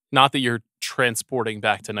 Not that you're transporting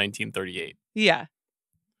back to 1938. Yeah.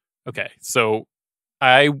 Okay, so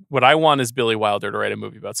what I want is Billy Wilder to write a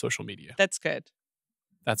movie about social media. That's good.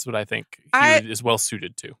 That's what I think is well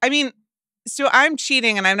suited to. I mean, so I'm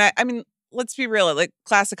cheating and I'm not, I mean, let's be real. Like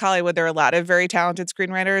classic Hollywood, there are a lot of very talented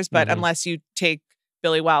screenwriters, but Mhm. unless you take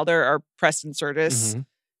Billy Wilder or Preston Sturges, Mhm.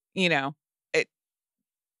 you know,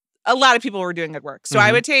 a lot of people were doing good work. So I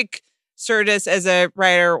Mhm. would take Sturges as a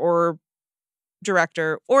writer or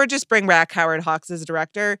director, or just bring back Howard Hawks as a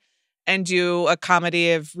director and do a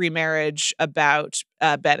comedy of remarriage about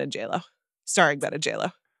Ben and J-Lo, starring Ben and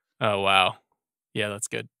J-Lo. Oh, wow. Yeah, that's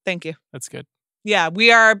good. Thank you. That's good. Yeah,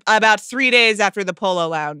 we are about 3 days after the Polo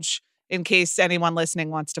Lounge, in case anyone listening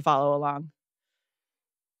wants to follow along.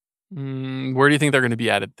 Where do you think they're going to be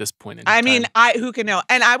at this point in time? I mean, who can know?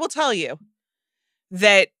 And I will tell you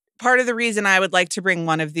that part of the reason I would like to bring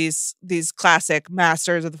one of these classic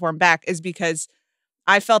masters of the form back is because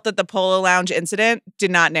I felt that the Polo Lounge incident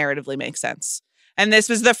did not narratively make sense. And this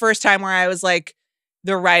was the first time where I was like,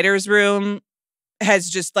 the writer's room has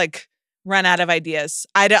just like run out of ideas.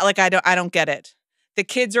 I don't get it. The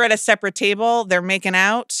kids are at a separate table. They're making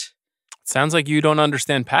out. Sounds like you don't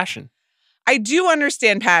understand passion. I do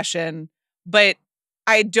understand passion, but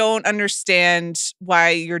I don't understand why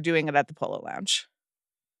you're doing it at the Polo Lounge.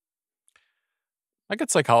 I could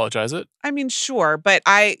psychologize it. I mean, sure, but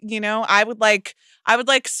I would like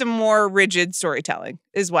some more rigid storytelling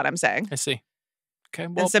is what I'm saying. I see. Okay,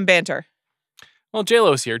 well, and some banter. Well,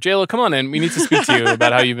 JLo's here. JLo, come on in. We need to speak to you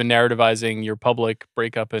about how you've been narrativizing your public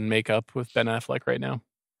breakup and makeup with Ben Affleck right now.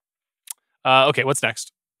 Okay, what's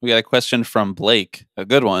next? We got a question from Blake, a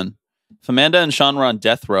good one. If Amanda and Sean were on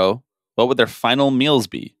death row, what would their final meals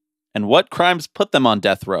be? And what crimes put them on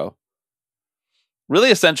death row? Really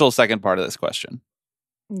essential second part of this question.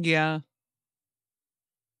 Yeah.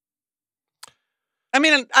 I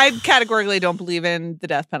mean, I categorically don't believe in the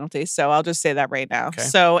death penalty, so I'll just say that right now. Okay.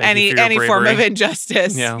 So any form of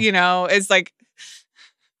injustice, is like...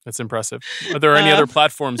 That's impressive. Are there any other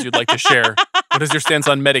platforms you'd like to share? What is your stance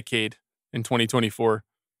on Medicaid in 2024?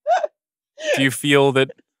 Do you feel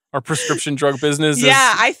that our prescription drug business is...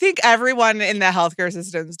 Yeah, I think everyone in the healthcare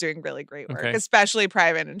system is doing really great work, especially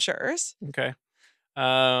private insurers. Okay.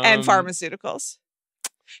 And pharmaceuticals.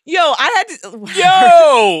 I had to...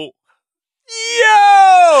 Yo!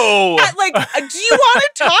 Like, do you want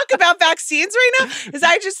to talk about vaccines right now? Because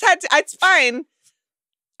I just had to... It's fine.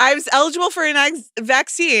 I was eligible for a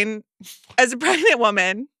vaccine as a pregnant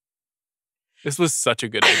woman. This was such a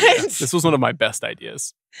good idea. This was one of my best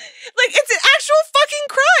ideas. Like, it's an actual fucking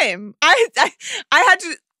crime. I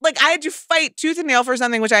had to fight tooth and nail for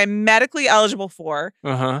something which I am medically eligible for.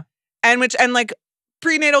 Uh-huh. And like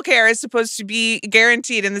prenatal care is supposed to be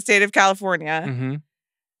guaranteed in the state of California. Mm-hmm.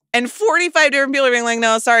 And 45 different people are being like,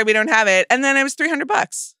 no, sorry, we don't have it. And then it was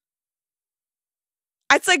 $300.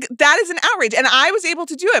 It's like, that is an outrage. And I was able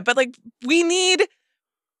to do it. But like, we need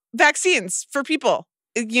vaccines for people.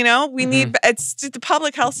 We need, it's the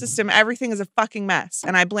public health system. Everything is a fucking mess.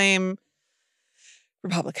 And I blame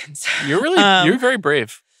Republicans. You're very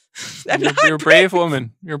brave. You're a brave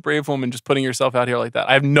woman. You're a brave woman just putting yourself out here like that.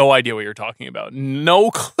 I have no idea what you're talking about.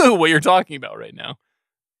 No clue what you're talking about right now.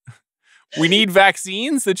 We need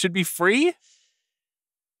vaccines that should be free?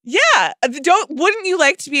 Yeah. Wouldn't you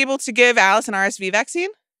like to be able to give Alice an RSV vaccine?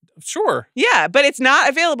 Sure. Yeah, but it's not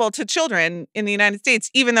available to children in the United States,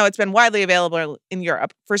 even though it's been widely available in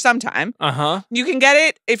Europe for some time. Uh-huh. You can get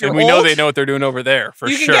it if you're old. And we know they know what they're doing over there, for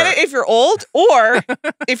sure. You can get it if you're old or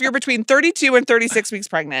if you're between 32 and 36 weeks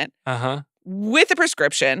pregnant with a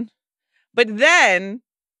prescription. But then,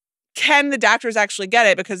 can the doctors actually get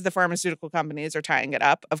it? Because the pharmaceutical companies are tying it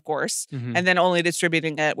up, of course, and then only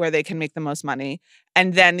distributing it where they can make the most money.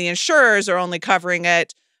 And then the insurers are only covering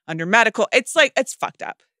it under medical. It's like, it's fucked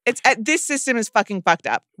up. This system is fucking fucked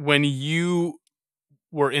up. When you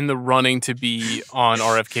were in the running to be on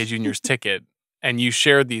RFK Jr.'s ticket and you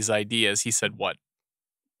shared these ideas, he said what?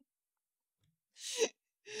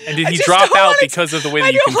 And did he drop out because of the way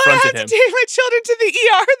that you confronted him? I don't want to have to take my children to the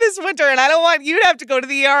ER this winter, and I don't want you to have to go to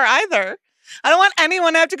the ER either. I don't want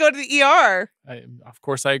anyone to have to go to the ER. Of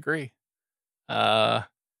course, I agree. What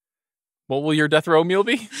will your death row meal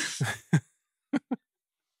be?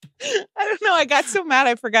 I don't know. I got so mad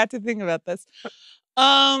I forgot to think about this.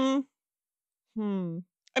 I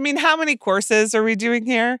mean, how many courses are we doing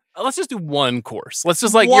here? Let's just do one course. Let's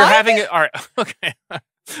just you're having it. All right. Okay.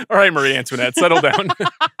 All right, Marie Antoinette, settle down.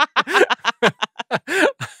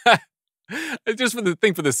 Just for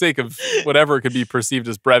the sake of whatever could be perceived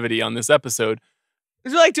as brevity on this episode.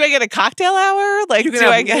 Is it like, do I get a cocktail hour? Like, do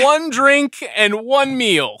I get one drink and one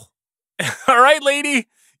meal? All right, lady,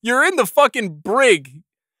 you're in the fucking brig.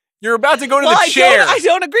 You're about to go to the chair. I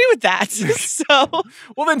don't agree with that. So,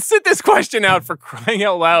 well, then sit this question out, for crying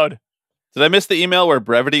out loud. Did I miss the email where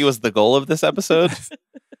brevity was the goal of this episode?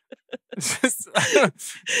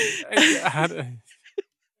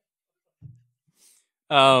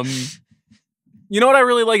 You know what I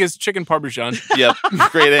really like is chicken parmesan. Yep.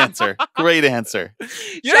 Great answer. Great answer.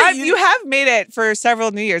 You have made it for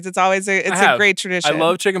several New Year's. It's always a great tradition. I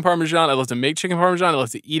love chicken parmesan. I love to make chicken parmesan. I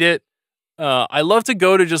love to eat it. I love to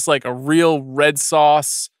go to just like a real red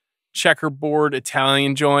sauce checkerboard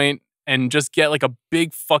Italian joint and just get like a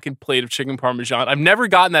big fucking plate of chicken parmesan. I've never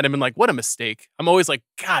gotten that and been like, what a mistake. I'm always like,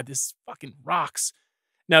 God, this fucking rocks.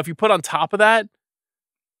 Now, if you put on top of that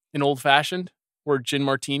an old fashioned or a gin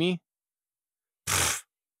martini,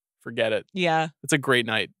 forget it. Yeah. It's a great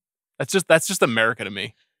night. That's just America to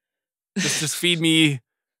me. Just feed me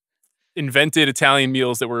invented Italian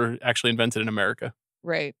meals that were actually invented in America.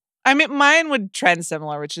 Right. I mean, mine would trend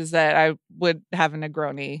similar, which is that I would have a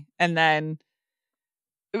Negroni and then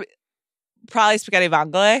probably spaghetti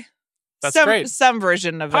vongole. That's great. Some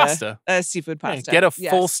version of pasta. A seafood pasta. Yeah, get a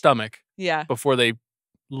full stomach. Yeah. Before they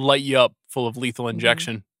light you up full of lethal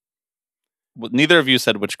injection. Well, neither of you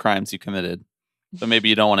said which crimes you committed, so maybe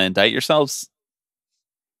you don't want to indict yourselves.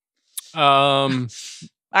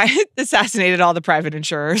 I assassinated all the private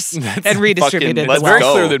insurers and redistributed It's the very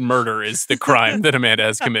wealth. clear that murder is the crime that Amanda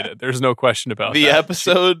has committed. There's no question about The that.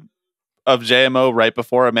 episode of JMO right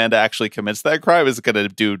before Amanda actually commits that crime is going to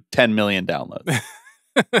do 10 million downloads.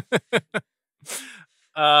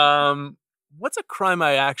 What's a crime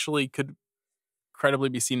I actually could credibly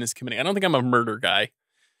be seen as committing? I don't think I'm a murder guy.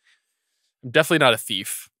 I'm definitely not a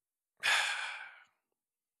thief.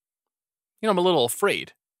 I'm a little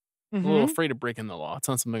afraid. I'm a little afraid of breaking the law. It's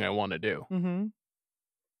not something I want to do.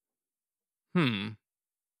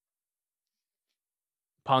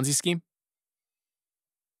 Ponzi scheme?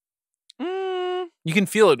 You can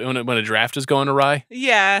feel it when a draft is going awry.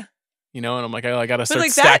 Yeah. And I'm like, I got to start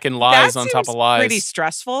stacking lies on top of lies. Pretty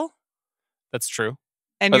stressful. That's true.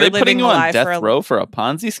 And Are you're they putting living you a on lie death for row for a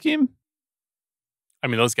Ponzi scheme? I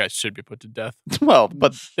mean, those guys should be put to death. Well,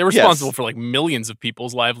 but they're responsible for like millions of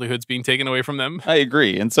people's livelihoods being taken away from them. I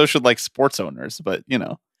agree. And so should like sports owners, but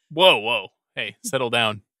Whoa. Hey, settle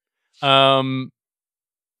down. I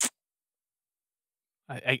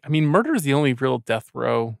mean, murder is the only real death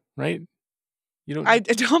row, right? I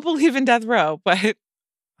don't believe in death row, but I'm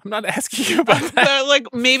not asking you about that. Like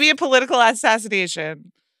maybe a political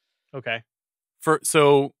assassination. Okay.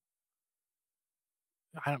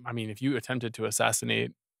 I mean, if you attempted to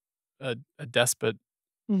assassinate a despot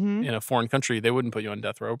in a foreign country, they wouldn't put you on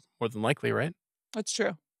death row, more than likely, right? That's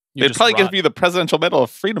true. they'd probably give you the Presidential Medal of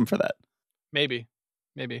Freedom for that. Maybe.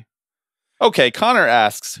 Okay, Connor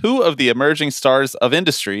asks, who of the emerging stars of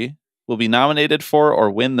industry will be nominated for or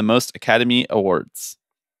win the most Academy Awards?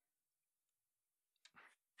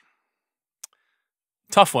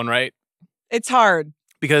 Tough one, right? It's hard.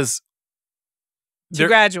 Because to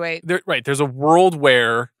graduate. There's a world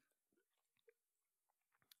where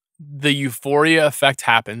the euphoria effect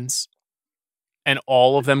happens and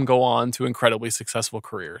all of them go on to incredibly successful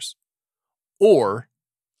careers. Or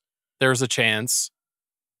there's a chance,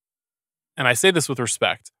 and I say this with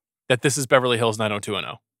respect, that this is Beverly Hills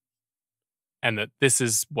 90210 and that this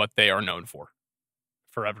is what they are known for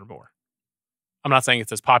forevermore. I'm not saying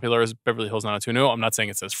it's as popular as Beverly Hills 90210. I'm not saying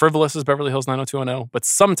it's as frivolous as Beverly Hills 90210. But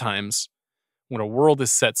sometimes when a world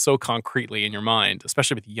is set so concretely in your mind,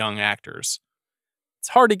 especially with young actors, it's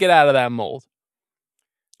hard to get out of that mold.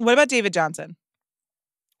 What about David Johnson?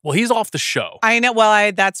 Well, he's off the show. I know.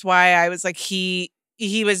 Well, that's why I was like, he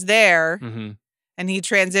was there and he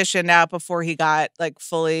transitioned out before he got like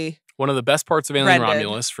fully. One of the best parts of Alien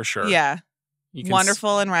Romulus, for sure. Yeah.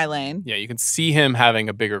 Wonderful in Rylane. Yeah, you can see him having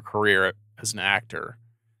a bigger career as an actor.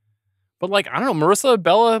 But like, I don't know, Marissa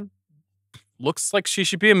Bella looks like she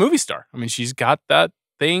should be a movie star. I mean, she's got that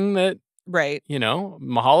thing that, right.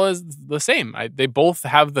 Mahala is the same. They both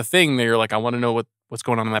have the thing that you're like, I want to know what's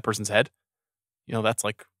going on in that person's head. That's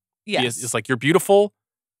like, yes. It's like you're beautiful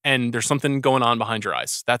and there's something going on behind your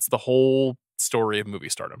eyes. That's the whole story of movie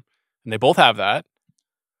stardom. And they both have that.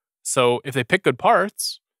 So if they pick good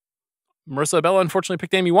parts, Marissa Bella unfortunately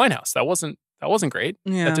picked Amy Winehouse. That wasn't great.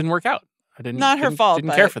 Yeah. That didn't work out. Not her fault.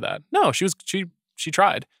 Didn't care for that. No, she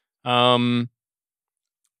tried. I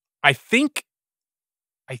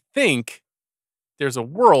think there's a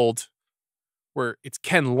world where it's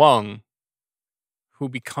Ken Leung who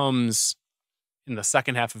becomes, in the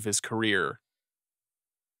second half of his career,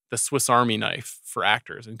 the Swiss Army knife for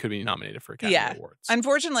actors and could be nominated for Academy Awards.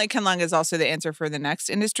 Unfortunately, Ken Leung is also the answer for the next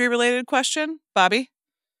industry-related question. Bobby?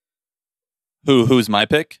 Who's my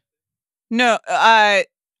pick? No, I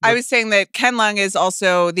was saying that Ken Leung is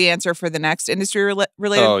also the answer for the next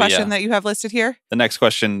industry-related question that you have listed here. The next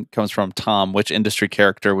question comes from Tom. Which industry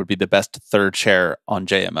character would be the best third chair on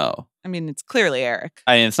JMO? I mean, it's clearly Eric.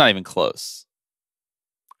 It's not even close.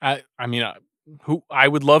 I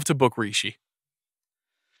would love to book Rishi.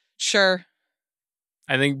 Sure.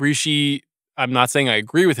 I think Rishi, I'm not saying I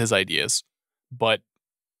agree with his ideas, but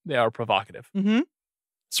they are provocative. Mm-hmm.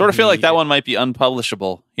 Sort of feel like that one might be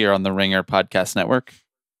unpublishable here on the Ringer Podcast Network.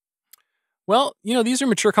 Well, these are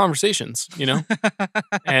mature conversations,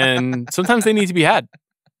 and sometimes they need to be had.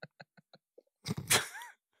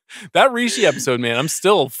 That Rishi episode, man, I'm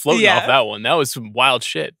still floating off that one. That was some wild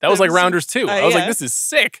shit. That was like Rounders 2. I was like, this is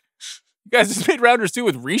sick. You guys just made Rounders 2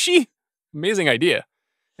 with Rishi? Amazing idea.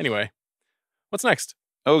 Anyway, what's next?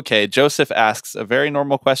 Okay, Joseph asks a very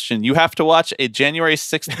normal question. You have to watch a January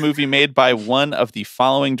 6th movie made by one of the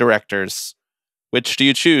following directors. Which do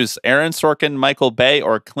you choose? Aaron Sorkin, Michael Bay,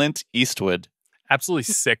 or Clint Eastwood? Absolutely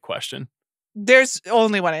sick question. There's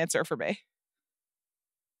only one answer for me.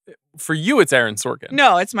 For you, it's Aaron Sorkin.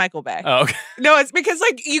 No, it's Michael Bay. Oh, okay. No, it's because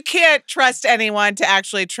like you can't trust anyone to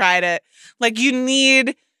actually try to like you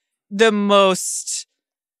need the most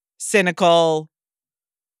cynical,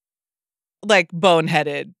 like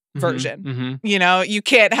boneheaded version. You know, you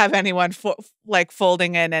can't have anyone like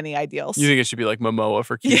folding in any ideals. You think it should be like Momoa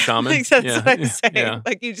for Q Shaman? That's what I'm saying. Yeah.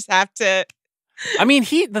 Like you just have to. I mean,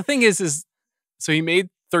 the thing is so he made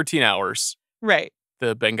 13 Hours, right?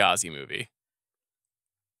 The Benghazi movie,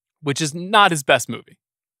 which is not his best movie,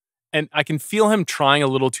 and I can feel him trying a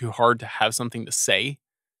little too hard to have something to say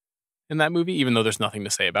in that movie, even though there's nothing to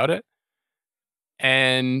say about it.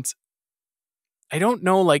 And I don't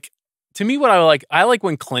know, like. To me, what I like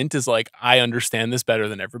when Clint is like, I understand this better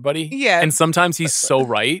than everybody. Yeah. And sometimes he's so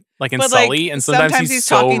right, like in Sully, and sometimes he's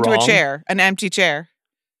so talking wrong. To a chair, an empty chair.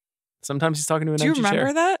 Sometimes he's talking to an empty chair. Do you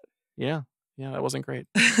remember that? Yeah. Yeah, that wasn't great.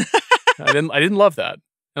 I didn't love that.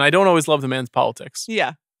 And I don't always love the man's politics.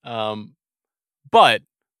 Yeah. But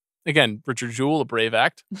again, Richard Jewell, a brave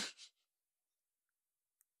act.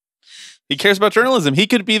 He cares about journalism. He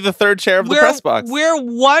could be the third chair of the press box. We're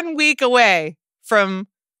 1 week away from.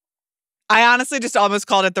 I honestly just almost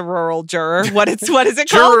called it the rural juror. What is it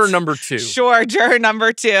called? Juror number 2. Sure, juror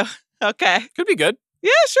number 2. Okay. Could be good.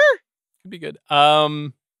 Yeah, sure. Could be good. I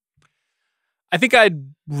think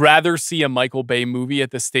I'd rather see a Michael Bay movie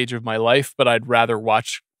at this stage of my life, but I'd rather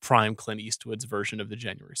watch prime Clint Eastwood's version of the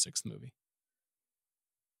January 6th movie.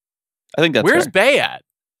 I think that's Where's fair. Bay at?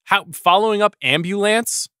 How following up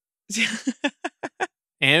Ambulance?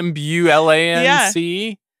 Ambulanc?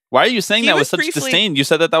 Yeah. Why are you saying He that with was such briefly- disdain? You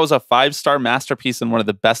said that was a 5-star masterpiece and one of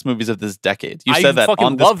the best movies of this decade. You said that I fucking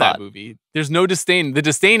on this love pod. that movie. There's no disdain. The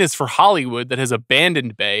disdain is for Hollywood that has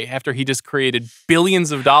abandoned Bay after he just created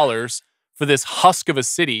billions of dollars for this husk of a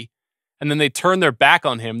city, and then they turned their back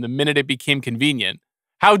on him the minute it became convenient.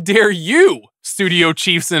 How dare you, studio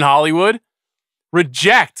chiefs in Hollywood,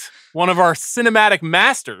 reject one of our cinematic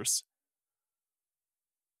masters?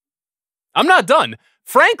 I'm not done.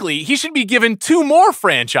 Frankly, he should be given 2 more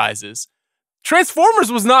franchises.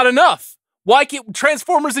 Transformers was not enough. Why can't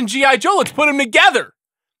Transformers and G.I. Joe? Let's put them together.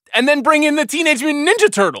 And then bring in the Teenage Mutant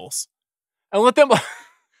Ninja Turtles. And let them...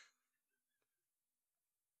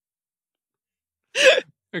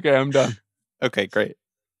 Okay, I'm done. Okay, great.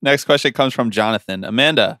 Next question comes from Jonathan.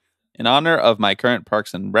 Amanda, in honor of my current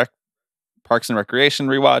Parks and Recreation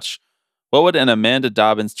rewatch, what would an Amanda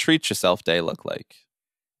Dobbins treat yourself day look like?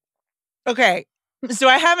 Okay. So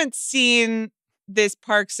I haven't seen this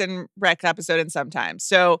Parks and Rec episode in some time.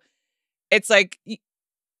 So it's like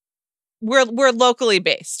we're locally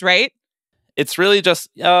based, right? It's really just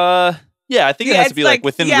I think it has to be like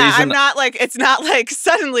within reason. I'm not like it's not like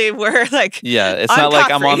suddenly we're like it's not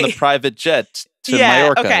like I'm on the private jet to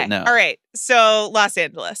Mallorca. Okay. No. All right. So Los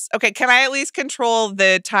Angeles. Okay, can I at least control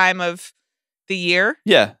the time of the year?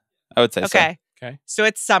 Yeah, I would say so. Okay. So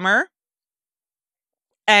it's summer.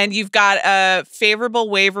 And you've got a favorable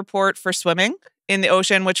wave report for swimming in the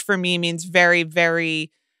ocean, which for me means very, very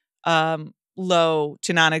low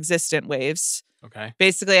to non-existent waves. Okay.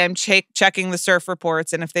 Basically, I'm checking the surf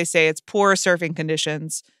reports, and if they say it's poor surfing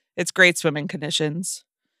conditions, it's great swimming conditions.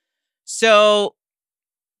 So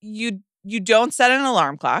you don't set an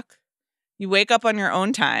alarm clock. You wake up on your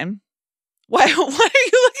own time. Why are you looking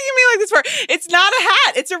at me like this for? It's not a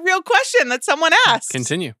hat. It's a real question that someone asked.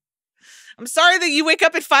 Continue. I'm sorry that you wake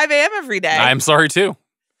up at 5 a.m. every day. I'm sorry too.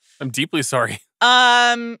 I'm deeply sorry.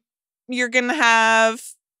 You're going to have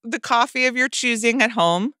the coffee of your choosing at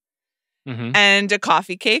home and a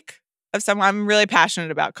coffee cake of someone. I'm really passionate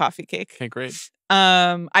about coffee cake. Okay, great.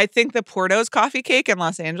 I think the Porto's coffee cake in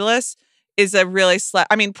Los Angeles is a really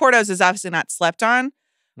Porto's is obviously not slept on,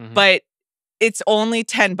 but it's only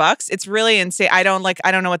 $10. It's really insane. I don't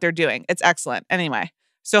know what they're doing. It's excellent. Anyway,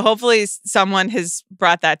 so hopefully someone has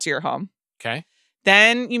brought that to your home. Okay.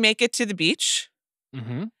 Then you make it to the beach.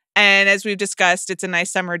 And as we've discussed, it's a nice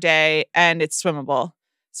summer day and it's swimmable.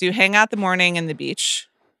 So you hang out the morning in the beach.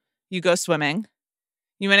 You go swimming.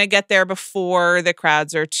 You want to get there before the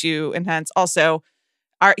crowds are too intense. Also,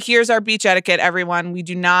 here's our beach etiquette, everyone. We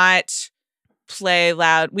do not play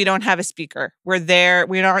loud. We don't have a speaker. We're there.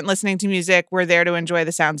 We aren't listening to music. We're there to enjoy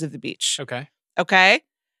the sounds of the beach. Okay.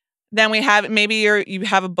 Then we have maybe you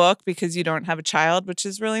have a book because you don't have a child, which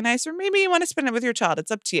is really nice, or maybe you want to spend it with your child.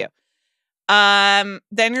 It's up to you.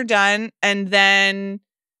 Then you're done, and then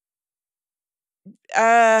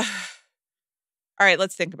are All right,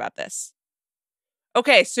 let's think about this.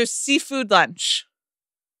 Okay, so seafood lunch.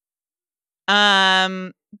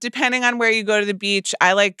 Depending on where you go to the beach,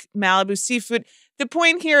 I like Malibu seafood. The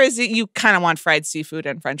point here is that you kind of want fried seafood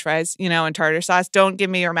and French fries, and tartar sauce. Don't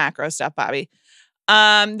give me your macro stuff, Bobby.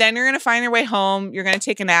 Then you're going to find your way home. You're going to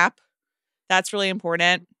take a nap. That's really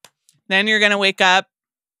important. Then you're going to wake up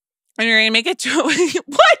and you're going to make it to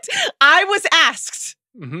what? I was asked.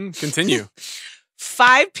 Continue.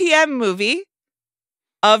 5 p.m. movie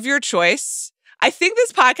of your choice. I think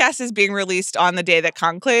this podcast is being released on the day that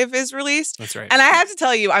Conclave is released. That's right. And I have to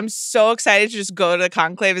tell you, I'm so excited to just go to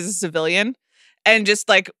Conclave as a civilian and just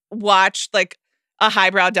watch a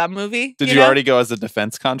highbrow dumb movie. Did you already go as a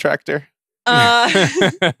defense contractor? I'm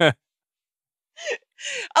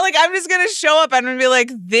just going to show up and I'm going to be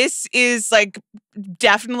like, this is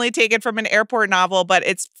definitely taken from an airport novel, but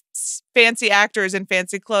it's fancy actors in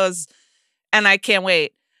fancy clothes. And I can't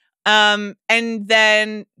wait. And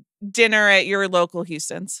then dinner at your local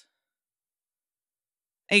Houston's.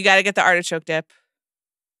 And you got to get the artichoke dip.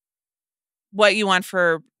 What you want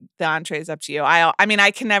for the entree is up to you. I mean,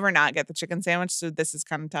 I can never not get the chicken sandwich, so this is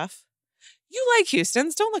kind of tough. You like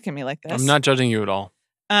Houston's. Don't look at me like this. I'm not judging you at all.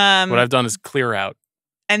 What I've done is clear out.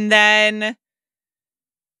 And then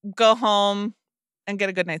go home and get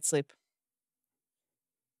a good night's sleep.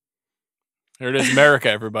 There it is,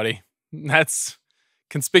 America, everybody. That's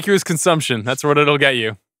conspicuous consumption. That's what it'll get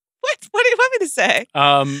you. What do you want me to say?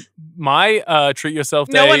 My treat yourself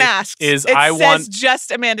day. No one asks. I want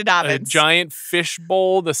just Amanda Dobbins. A giant fish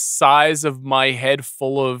bowl the size of my head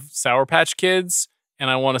full of Sour Patch Kids, and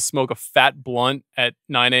I want to smoke a fat blunt at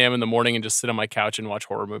 9 a.m. in the morning and just sit on my couch and watch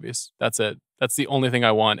horror movies. That's it. That's the only thing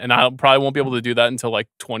I want, and I probably won't be able to do that until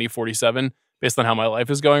 2047, based on how my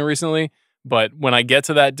life is going recently. But when I get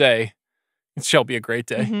to that day, it shall be a great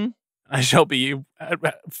day. Mm-hmm. I shall be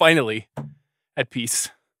finally at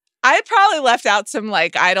peace. I probably left out some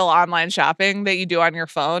idle online shopping that you do on your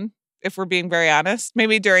phone, if we're being very honest.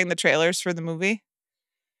 Maybe during the trailers for the movie.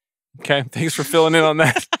 Okay, thanks for filling in on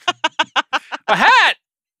that. A hat!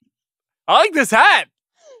 I like this hat.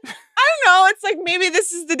 I don't know. It's maybe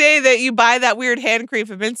this is the day that you buy that weird hand cream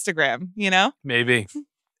from Instagram, Maybe.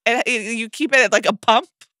 And you keep it at a pump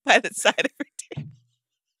by the side of your table.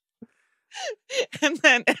 And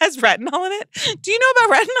then it has retinol in it. Do you know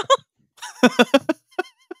about retinol?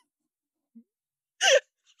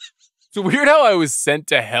 It's weird how I was sent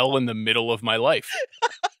to hell in the middle of my life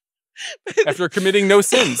after committing no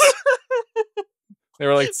sins. They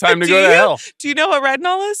were like, it's time to go to hell. Do you know what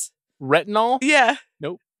retinol is? Retinol? Yeah.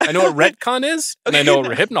 Nope. I know what retcon is, and I know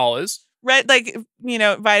what hypnol is.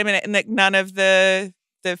 Vitamin and none of the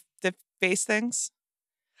face things.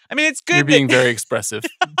 I mean, it's good. You're being very expressive.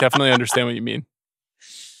 Definitely understand what you mean.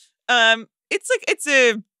 It's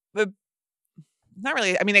a not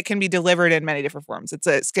really. I mean, it can be delivered in many different forms. It's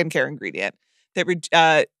a skincare ingredient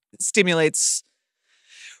that stimulates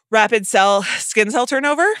rapid skin cell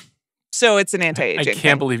turnover. So it's an anti-aging. I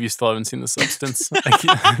can't believe you still haven't seen the substance.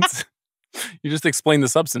 You just explained the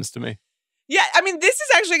substance to me. Yeah, I mean, this is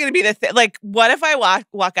actually going to be the thing. What if I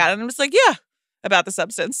walk out and I'm just yeah, about the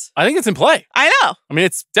substance? I think it's in play. I know. I mean,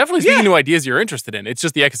 it's definitely speaking to ideas you're interested in. It's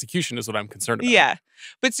just the execution is what I'm concerned about. Yeah,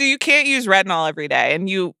 but so you can't use retinol every day, and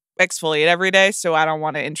you exfoliate every day. So I don't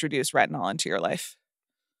want to introduce retinol into your life.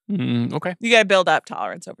 Okay. You got to build up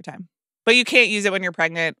tolerance over time, but you can't use it when you're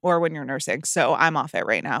pregnant or when you're nursing. So I'm off it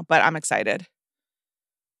right now, but I'm excited.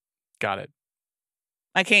 Got it.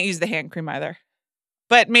 I can't use the hand cream either,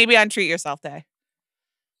 but maybe on Treat Yourself Day.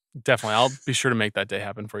 Definitely. I'll be sure to make that day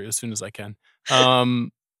happen for you as soon as I can.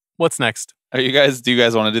 What's next? Do you guys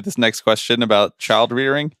want to do this next question about child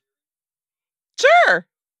rearing? Sure.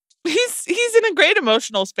 He's in a great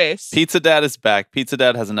emotional space. Pizza Dad is back. Pizza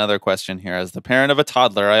Dad has another question here. As the parent of a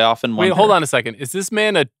toddler, I often wonder... Wait, hold on a second. Is this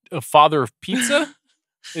man a father of pizza?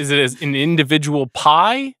 Is it an individual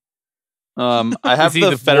pie? I have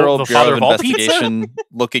the Federal Bureau of Investigation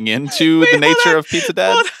looking into the nature of Pizza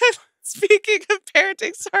Dad. Hold on. Speaking of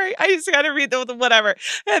parenting, sorry, I just got to read the whatever.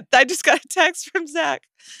 I just got a text from Zach.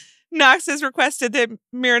 Knox has requested that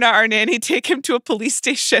Myrna, our nanny, take him to a police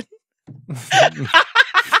station. Just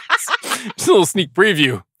a little sneak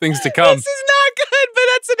preview. Things to come. This is not good, but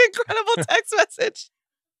that's an incredible text message.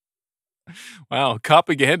 Wow,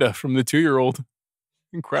 propaganda from the 2-year-old.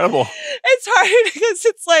 Incredible. It's hard because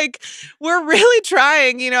it's we're really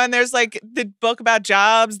trying, and there's the book about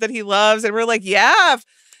jobs that he loves, and we're yeah,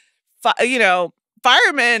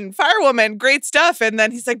 fireman, firewoman, great stuff. And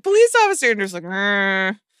then he's police officer, and just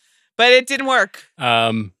but it didn't work.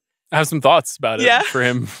 have some thoughts about it for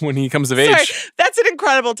him when he comes of age. That's an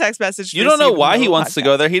incredible text message. You don't know why he wants to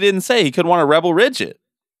go there. He didn't say. He could want to Rebel Ridge it.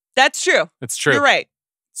 That's true. It's true. You're right.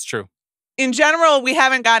 It's true. In general, we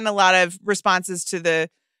haven't gotten a lot of responses to the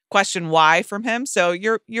question why from him. So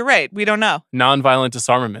you're right. We don't know. Nonviolent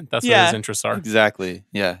disarmament. That's what his interests are. Exactly.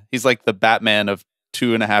 Yeah. He's like the Batman of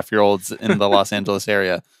 2.5-year-olds in the Los Angeles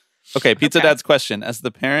area. Okay. Pizza Dad's question. As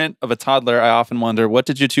the parent of a toddler, I often wonder, what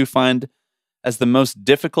did you two find as the most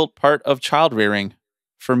difficult part of child rearing?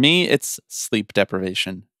 For me, it's sleep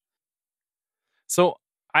deprivation. So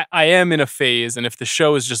I am in a phase, and if the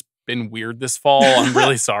show has just been weird this fall, I'm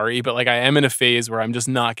really sorry, but like I am in a phase where I'm just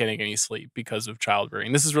not getting any sleep because of child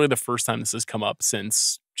rearing. This is really the first time this has come up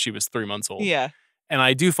since she was 3 months old. Yeah. And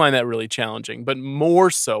I do find that really challenging, but more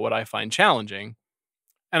so what I find challenging,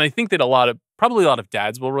 and I think that probably a lot of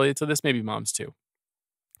dads will relate to this, maybe moms too,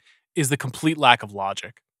 is the complete lack of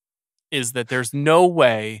logic. Is that there's no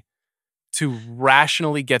way to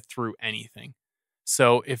rationally get through anything.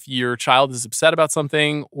 So if your child is upset about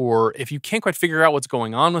something, or if you can't quite figure out what's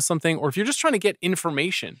going on with something, or if you're just trying to get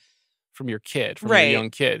information from your kid, from your young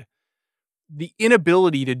kid, the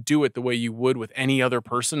inability to do it the way you would with any other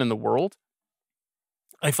person in the world,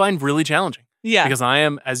 I find really challenging. Yeah. Because I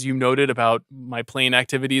am, as you noted about my plane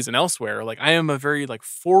activities and elsewhere, like I am a very like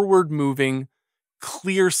forward moving,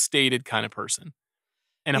 clear stated kind of person.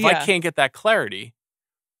 And if I can't get that clarity,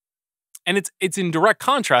 and it's in direct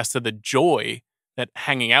contrast to the joy that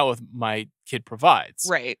hanging out with my kid provides.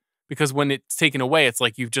 Right. Because when it's taken away, it's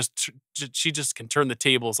like she just can turn the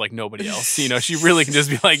tables like nobody else. You know, she really can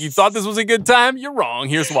just be like, you thought this was a good time? You're wrong.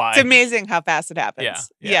 Here's why. It's amazing how fast it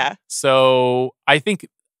happens. Yeah. So I think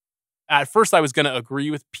at first I was going to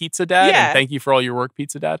agree with Pizza Dad. And thank you for all your work,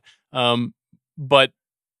 Pizza Dad. But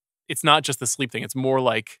it's not just the sleep thing. It's more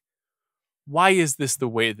like, why is this the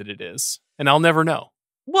way that it is? And I'll never know.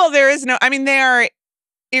 Well, there is no, I mean, they are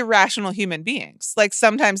irrational human beings. Like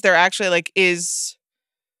sometimes there actually like is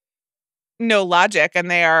no logic, and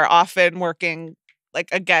they are often working like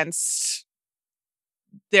against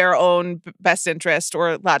their own best interest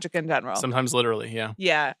or logic in general. Sometimes literally, yeah.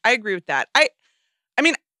 Yeah, I agree with that. I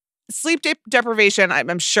mean, sleep deprivation,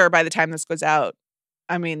 I'm sure by the time this goes out,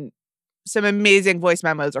 I mean, some amazing voice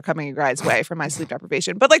memos are coming your guys' way from my sleep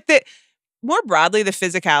deprivation. But like more broadly, the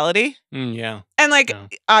physicality. Yeah. And like,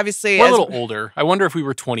 obviously. We're a little older. I wonder if we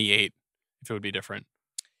were 28, if it would be different.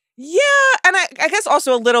 Yeah. And I guess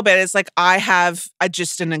also a little bit is like, I have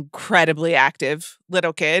just an incredibly active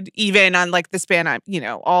little kid, even on like the span,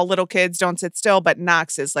 all little kids don't sit still, but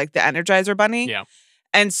Knox is like the Energizer Bunny. Yeah.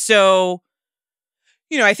 And so,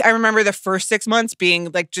 I remember the first 6 months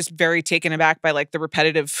being like just very taken aback by like the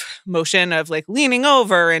repetitive motion of like leaning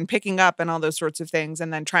over and picking up and all those sorts of things,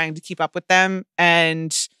 and then trying to keep up with them.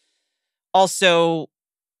 And also,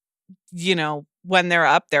 when they're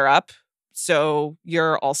up, they're up. So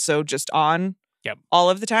you're also just on all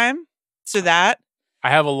of the time. So that. I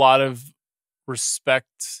have a lot of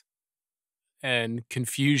respect and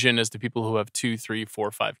confusion as to people who have 2, 3,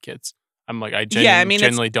 4, 5 kids. I'm like, I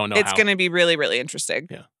genuinely don't know. It's going to be really, really interesting.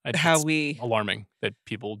 Yeah, it's alarming that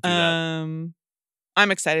people do that.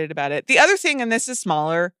 I'm excited about it. The other thing, and this is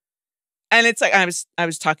smaller, and it's like I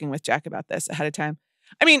was talking with Jack about this ahead of time.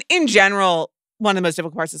 I mean, in general, one of the most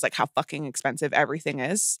difficult parts is like how fucking expensive everything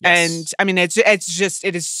is, and I mean, it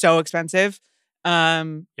is so expensive.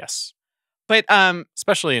 Yes, but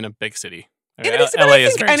especially in a big city. It is, but I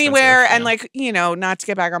think anywhere, and like not to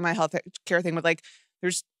get back on my health care thing, but like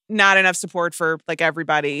there's not enough support for like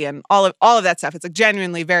everybody and all of that stuff. It's like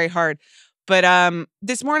genuinely very hard. But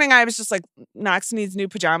this morning I was just like, Knox needs new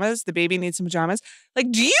pajamas. The baby needs some pajamas.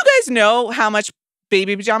 Like, do you guys know how much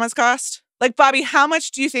baby pajamas cost? Like, Bobby, how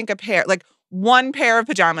much do you think a pair, like one pair of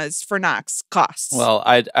pajamas for Knox costs? Well,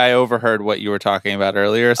 I overheard what you were talking about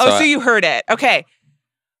earlier. So you heard it. Okay.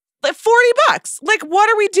 Like $40. Like, what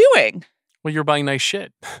are we doing? Well, you're buying nice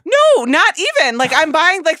shit. No, not even. Like, I'm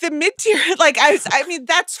buying like the mid-tier. Like, I mean,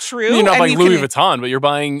 that's true. You're not buying Louis Vuitton, but you're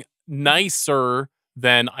buying nicer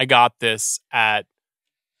than I got this at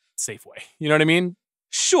Safeway. You know what I mean?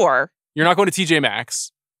 Sure. You're not going to TJ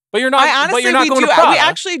Maxx, but you're not. Honestly, going to Prada. We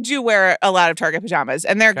actually do wear a lot of Target pajamas,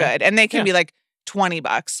 and they're good, and they can be like $20.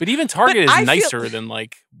 But even Target is nicer than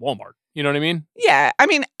like Walmart. You know what I mean? Yeah, I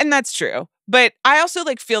mean, and that's true. But I also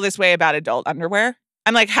like feel this way about adult underwear.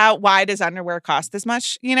 I'm like, why does underwear cost this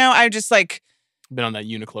much? I just like been on that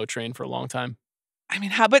Uniqlo train for a long time. I mean,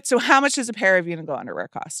 how much does a pair of Uniqlo underwear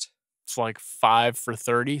cost? It's like 5 for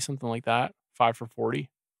 $30, something like that. 5 for $40.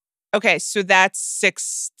 Okay, so that's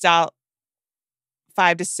 $5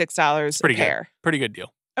 to $6 a pair. Pretty good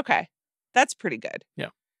deal. Okay, that's pretty good. Yeah.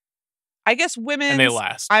 I guess women's. And they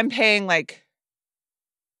last. I'm paying like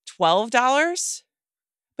 $12,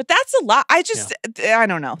 but that's a lot. I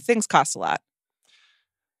don't know. Things cost a lot.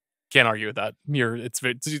 Can't argue with that. It's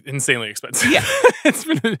insanely expensive. Yeah.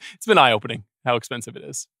 it's been eye-opening how expensive it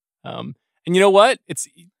is. And you know what? It's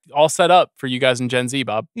all set up for you guys in Gen Z,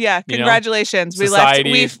 Bob. Yeah, congratulations.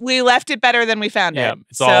 Society. We left it better than we found it. Yeah,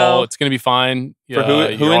 it's going to be fine. For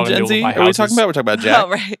who in Gen Z are we talking about? We're talking about Jack. Oh,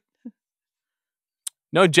 right.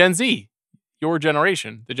 No, Gen Z. Your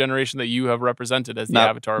generation, the generation that you have represented as the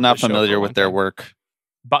avatar. Not familiar with their work.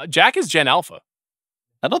 But Jack is Gen Alpha.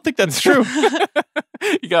 I don't think that's true.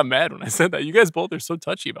 You got mad when I said that. You guys both are so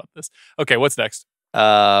touchy about this. Okay, what's next?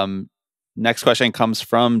 Next question comes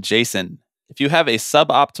from Jason. If you have a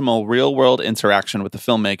suboptimal real-world interaction with the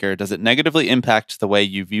filmmaker, does it negatively impact the way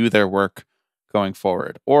you view their work going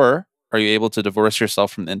forward? Or are you able to divorce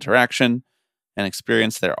yourself from the interaction and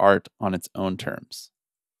experience their art on its own terms?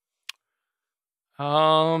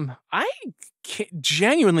 I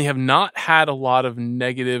genuinely have not had a lot of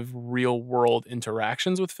negative real-world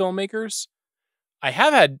interactions with filmmakers. I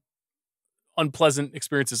have had unpleasant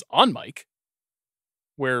experiences on mic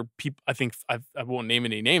where people, I think, I won't name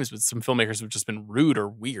any names, but some filmmakers have just been rude or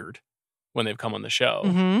weird when they've come on the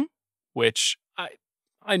show, which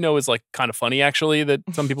I know is like kind of funny, actually, that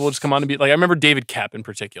some people will just come on and be like, I remember David Koepp in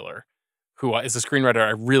particular, who is a screenwriter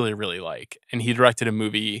I really, really like. And he directed a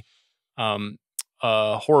movie,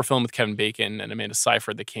 a horror film with Kevin Bacon and Amanda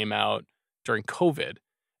Seyfried that came out during COVID.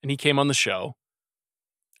 And he came on the show,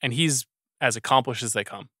 and he's as accomplished as they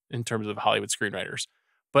come in terms of Hollywood screenwriters.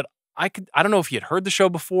 But I don't know if he had heard the show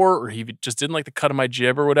before or he just didn't like the cut of my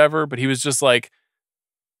jib or whatever, but he was just like,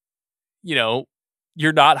 you're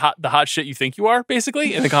not the hot shit you think you are,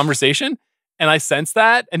 basically, in the conversation. And I sensed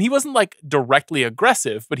that. And he wasn't like directly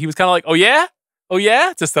aggressive, but he was kind of like, oh yeah,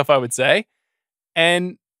 to stuff I would say.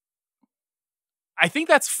 And I think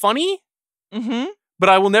that's funny, but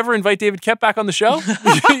I will never invite David Koepp back on the show.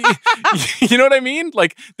 You know what I mean?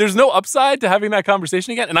 Like, there's no upside to having that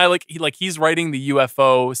conversation again. And he's writing the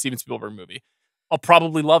UFO Steven Spielberg movie. I'll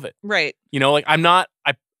probably love it. Right. I'm not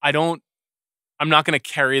going to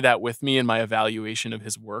carry that with me in my evaluation of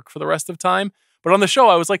his work for the rest of time. But on the show,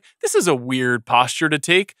 I was like, this is a weird posture to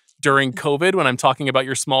take during COVID when I'm talking about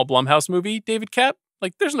your small Blumhouse movie, David Koepp.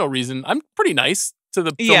 Like, there's no reason. I'm pretty nice to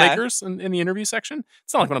the filmmakers in the interview section.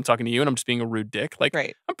 It's not like when I'm talking to you and I'm just being a rude dick. Like,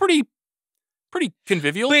 right. I'm pretty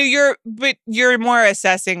convivial. But you're more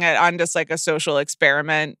assessing it on just like a social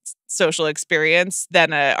experience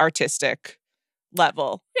than an artistic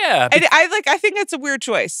level. Yeah. And I think it's a weird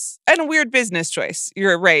choice and a weird business choice.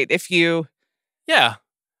 You're right. Yeah.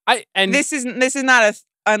 This is not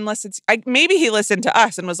unless it's maybe he listened to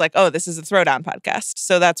us and was like, oh, this is a Throwdown podcast,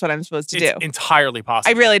 so that's what I'm supposed to do. Entirely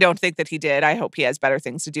possible. I really don't think that he did. I hope he has better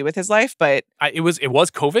things to do with his life, but it was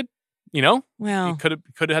COVID, Well, he could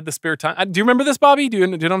have had the spare time. Do you remember this, Bobby? Do you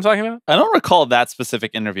know what I'm talking about? I don't recall that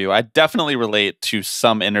specific interview. I definitely relate to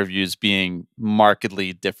some interviews being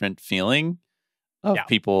markedly different feeling of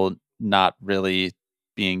people not really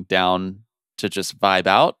being down to just vibe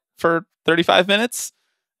out for 35 minutes.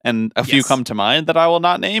 And a few come to mind that I will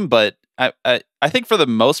not name, but I think for the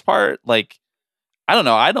most part, like, I don't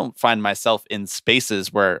know, I don't find myself in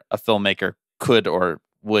spaces where a filmmaker could or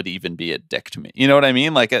would even be a dick to me. You know what I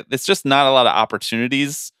mean? Like, it's just not a lot of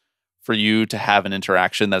opportunities for you to have an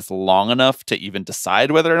interaction that's long enough to even decide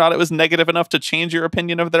whether or not it was negative enough to change your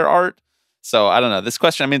opinion of their art. So I don't know. This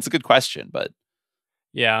question, I mean, it's a good question, but.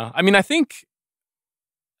 Yeah. I mean, I think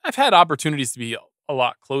I've had opportunities to be a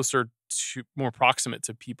lot closer to more proximate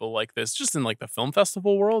to people like this, just in like the film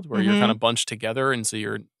festival world where you're kind of bunched together. And so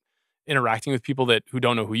you're interacting with people who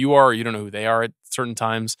don't know who you are, or you don't know who they are at certain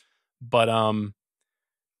times. But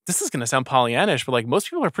this is going to sound Pollyannish, but like most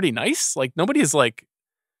people are pretty nice. Like nobody is like,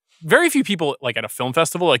 very few people like at a film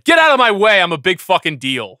festival, like, get out of my way, I'm a big fucking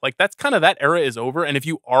deal. Like that's kind of, that era is over. And if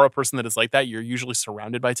you are a person that is like that, you're usually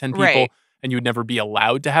surrounded by 10 people and you would never be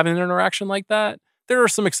allowed to have an interaction like that. There are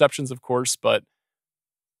some exceptions, of course, but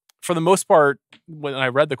for the most part, when I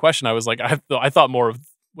read the question, I was like, I thought more of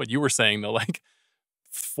what you were saying, though, like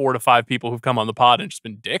 4 to 5 people who've come on the pod and just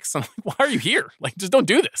been dicks. I'm like, why are you here? Like, just don't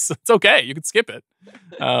do this. It's okay. You can skip it.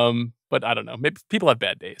 But I don't know. Maybe people have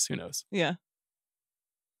bad days. Who knows? Yeah.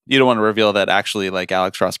 You don't want to reveal that actually, like,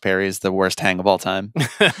 Alex Ross Perry is the worst hang of all time.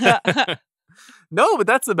 No, but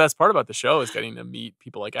that's the best part about the show is getting to meet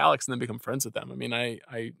people like Alex and then become friends with them. I mean, I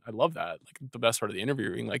love that. Like the best part of the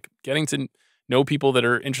interviewing, like getting to know people that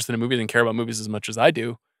are interested in movies and care about movies as much as I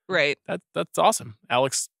do. Right. That's awesome.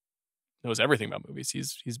 Alex knows everything about movies.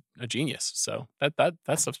 He's a genius. So that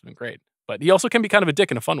stuff's been great. But he also can be kind of a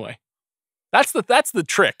dick in a fun way. That's the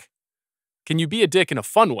trick. can you be a dick in a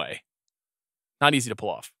fun way? Not easy to pull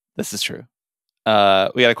off. This is true. We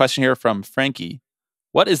got a question here from Frankie.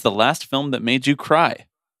 What is the last film that made you cry?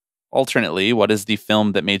 Alternately, what is the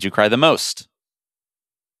film that made you cry the most?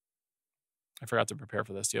 I forgot to prepare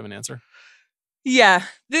for this. Do you have an answer? Yeah.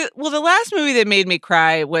 The last movie that made me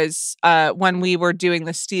cry was when we were doing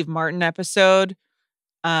the Steve Martin episode.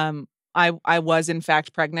 I was in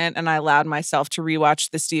fact pregnant, and I allowed myself to rewatch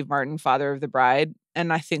the Steve Martin Father of the Bride,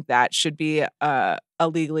 and I think that should be a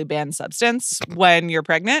legally banned substance when you're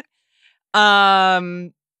pregnant.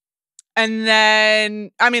 And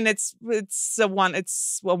then I mean it's a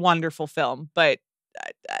wonderful film, but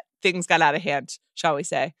things got out of hand, shall we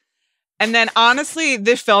say. And then honestly,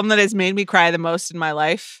 the film that has made me cry the most in my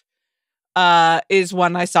life is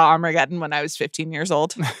when I saw Armageddon when I was 15 years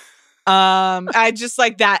old. I just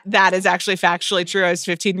like that is actually factually true. I was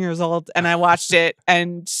 15 years old and I watched it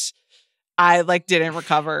and I like didn't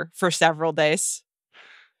recover for several days.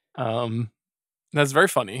 That's very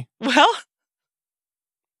funny. Well,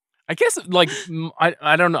 I guess like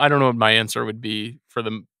I don't know what my answer would be for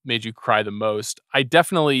the made you cry the most. I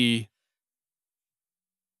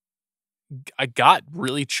got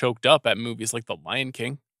really choked up at movies like The Lion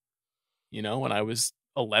King, when I was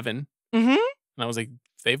 11. Mm-hmm. And I was like,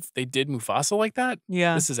 they did Mufasa like that?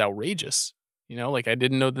 Yeah. This is outrageous. Like I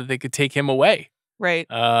didn't know that they could take him away. Right.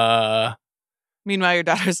 Meanwhile, your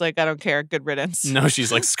daughter's like, I don't care. Good riddance. No,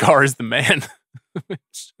 she's like, Scar is the man.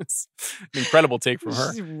 Which is an incredible take from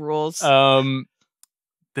her. She rules. The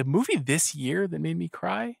movie this year that made me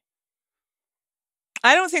cry?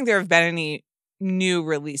 I don't think there have been any new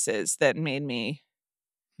releases that made me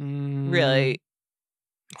really.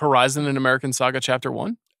 Horizon and American Saga Chapter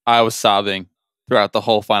 1? I was sobbing throughout the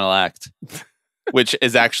whole final act, which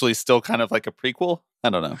is actually still kind of like a prequel. I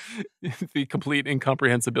don't know. The complete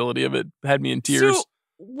incomprehensibility of it had me in tears. So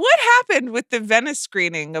what happened with the Venice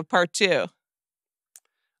screening of part 2?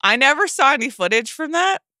 I never saw any footage from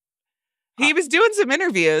that. He was doing some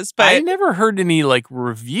interviews, but I never heard any like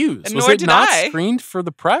reviews. Was nor it did not I. screened for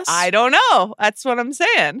the press? I don't know. That's what I'm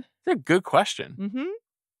saying. That's a good question. Mm-hmm.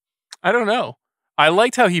 I don't know. I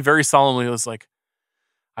liked how he very solemnly was like,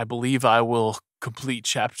 I believe I will complete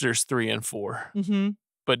chapters 3 and 4. Mm-hmm.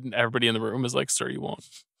 But everybody in the room is like, sir, you won't.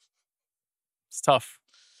 It's tough.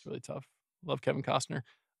 It's really tough. Love Kevin Costner.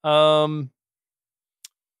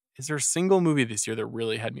 Is there a single movie this year that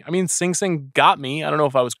really had me? I mean, Sing Sing got me. I don't know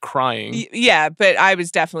if I was crying. Yeah, but I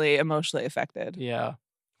was definitely emotionally affected. Yeah.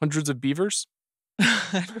 Hundreds of Beavers?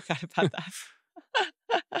 I forgot about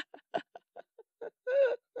that.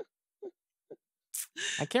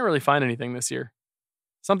 I can't really find anything this year.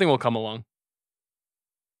 Something will come along.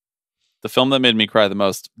 The film that made me cry the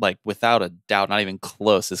most, like without a doubt, not even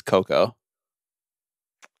close, is Coco.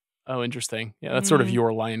 Oh, interesting. Yeah, that's sort of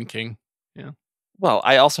your Lion King. Yeah. Well,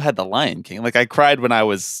 I also had The Lion King. Like I cried when I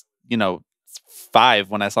was,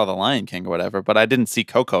 5 when I saw The Lion King or whatever, but I didn't see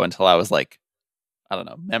Coco until I was like, I don't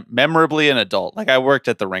know, memorably an adult. Like I worked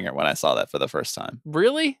at the Ringer when I saw that for the first time.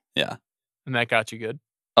 Really? Yeah. And that got you good?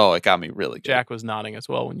 Oh, it got me really good. Jack was nodding as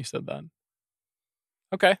well when you said that.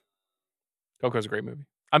 Okay. Coco's a great movie.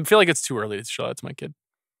 I feel like it's too early to show that to my kid.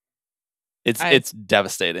 It's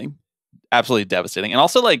devastating. Absolutely devastating. And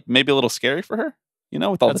also like maybe a little scary for her, with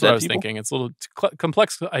all That's the dead what I was people. thinking. It's a little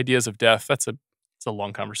complex ideas of death. It's a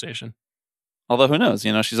long conversation. Although who knows?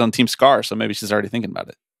 She's on Team Scar, so maybe she's already thinking about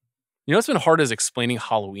it. What's been hard is explaining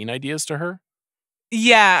Halloween ideas to her.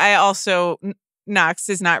 Yeah, I also Knox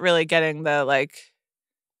is not really getting the like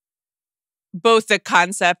both the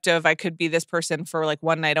concept of I could be this person for like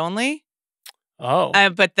one night only. Oh.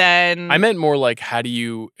 But then I meant more like, how do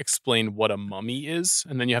you explain what a mummy is?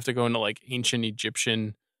 And then you have to go into like ancient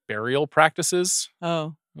Egyptian burial practices.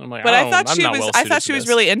 Oh. And I'm like, but I thought I'm she not was well I suited thought for she was this.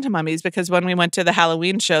 really into mummies because when we went to the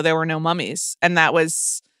Halloween show there were no mummies. And that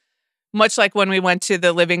was much like when we went to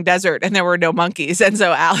the Living Desert and there were no monkeys. And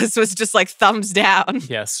so Alice was just like thumbs down.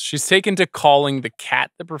 Yes. She's taken to calling the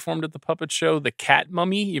cat that performed at the puppet show the cat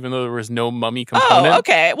mummy, even though there was no mummy component. Oh,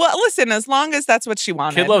 okay. Well, listen, as long as that's what she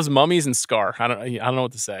wanted. Kid loves mummies and Scar. I don't know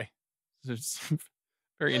what to say. It's a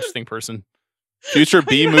very interesting person. Future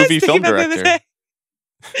B You know what I was movie film thinking about the other director.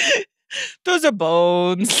 day? Those are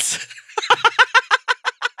bones.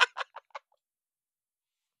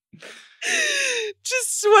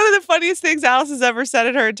 Just one of the funniest things Alice has ever said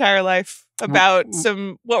in her entire life about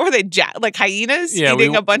some, what were they, like hyenas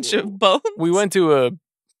eating a bunch of bones? We went to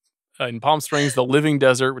in Palm Springs, the Living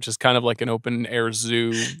Desert, which is kind of like an open air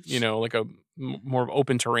zoo, like a more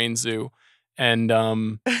open terrain zoo. And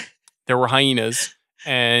there were hyenas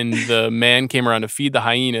and the man came around to feed the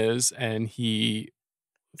hyenas and he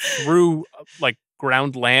threw like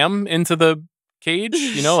ground lamb into the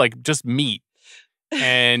cage, like just meat.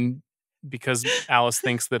 And because Alice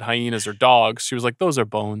thinks that hyenas are dogs, she was like, those are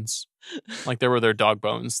bones. Like there were their dog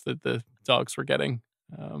bones that the dogs were getting.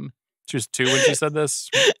 She was 2 when she said this.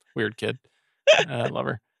 Weird kid. I love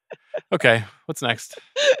her. Okay, what's next?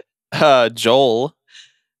 Joel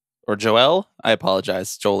or Joel, I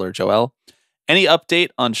apologize, Joel or Joel. Any update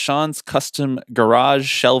on Sean's custom garage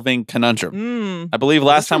shelving conundrum? I believe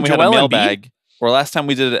last time we had a mailbag, or last time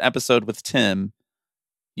we did an episode with Tim,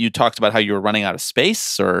 you talked about how you were running out of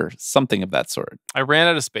space or something of that sort. I ran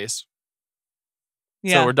out of space.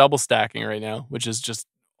 Yeah. So we're double stacking right now, which is just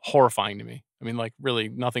horrifying to me. I mean, like really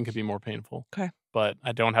nothing could be more painful. Okay. But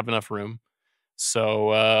I don't have enough room. So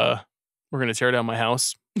we're going to tear down my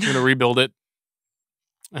house. We're going to rebuild it.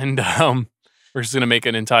 And we're just going to make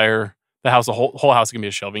the whole house is going to be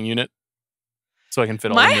a shelving unit. So I can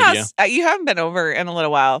fit all the media. My house, you haven't been over in a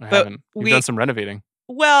little while. I haven't. We've done some renovating.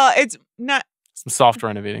 Well, it's not. Some soft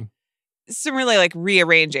renovating. Some really like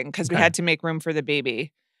rearranging because we had to make room for the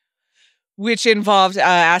baby, which involved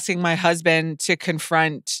asking my husband to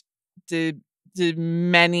confront the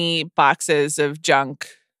many boxes of junk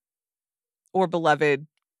or beloved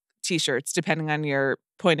t-shirts, depending on your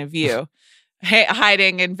point of view,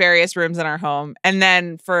 hiding in various rooms in our home. And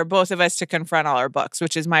then for both of us to confront all our books,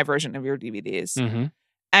 which is my version of your DVDs. Mm-hmm.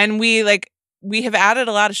 And we have added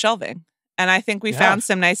a lot of shelving. And I think we found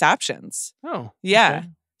some nice options. Oh. Yeah. Okay.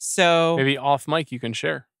 So maybe off mic you can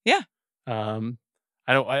share. Yeah. I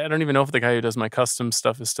don't even know if the guy who does my custom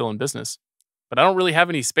stuff is still in business. But I don't really have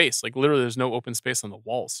any space. Like literally there's no open space on the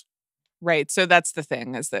walls. Right. So that's the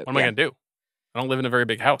thing is that what am I gonna do? I don't live in a very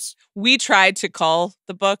big house. We tried to cull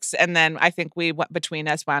the books, and then I think between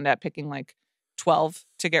us wound up picking like 12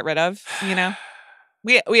 to get rid of.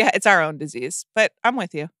 We it's our own disease, but I'm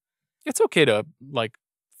with you. It's okay to like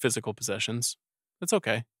physical possessions. It's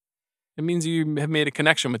okay. It means you have made a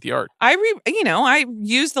connection with the art. I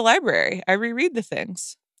use the library. I reread the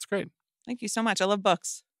things. It's great. Thank you so much. I love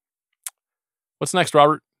books. What's next,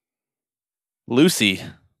 Robert? Lucy,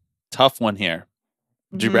 tough one here.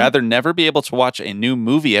 Would you rather never be able to watch a new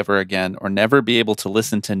movie ever again or never be able to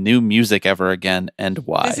listen to new music ever again, and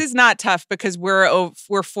why? This is not tough because we're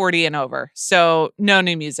 40 and over. So no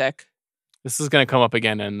new music. This is going to come up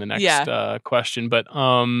again in the next question, but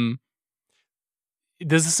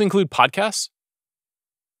does this include podcasts?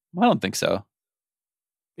 I don't think so.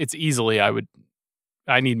 It's easily I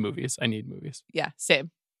need movies. Yeah,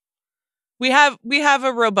 same. We have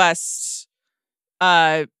a robust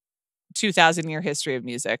 2,000-year history of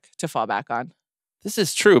music to fall back on. This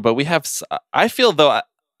is true, but I feel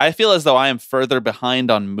as though I am further behind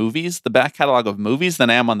on movies, the back catalog of movies, than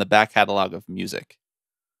I am on the back catalog of music.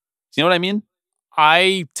 Do you know what I mean?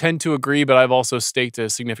 I tend to agree, but I've also staked a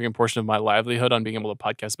significant portion of my livelihood on being able to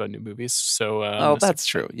podcast about new movies. So, that's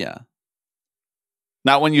true. Yeah.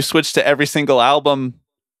 Not when you switch to every single album,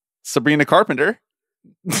 Sabrina Carpenter.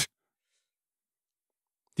 Do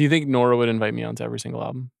you think Nora would invite me onto every single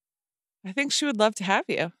album? I think she would love to have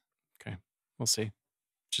you. Okay. We'll see.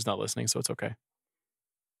 She's not listening, so it's okay.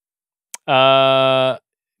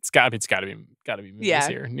 It's gotta be movies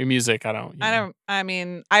here. New music, I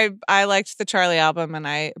mean, I liked the Charlie album and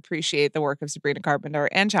I appreciate the work of Sabrina Carpenter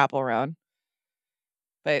and Chappell Roan.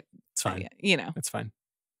 But it's fine. It's fine.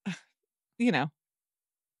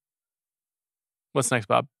 What's next,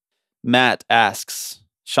 Bob? Matt asks,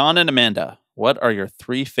 Sean and Amanda, what are your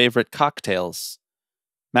 3 favorite cocktails?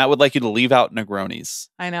 Matt would like you to leave out Negronis.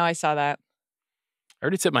 I know, I saw that. I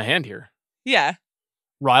already tipped my hand here. Yeah.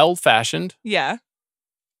 Rye old fashioned. Yeah.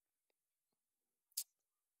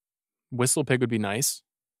 Whistle Pig would be nice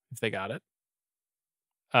if they got it.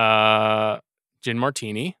 Gin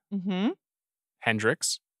martini. Mm-hmm.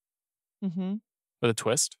 Hendrix. Mm-hmm. With a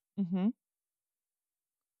twist. Mm-hmm.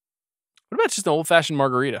 What about just an old fashioned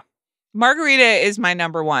margarita? Margarita is my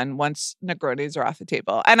number one once Negronis are off the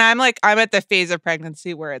table. And I'm at the phase of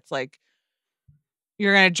pregnancy where it's like,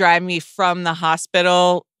 you're going to drive me from the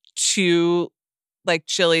hospital to like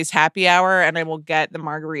Chili's happy hour and I will get the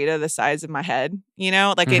margarita the size of my head,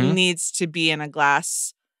 Like it needs to be in a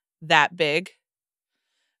glass that big.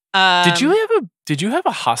 Did you have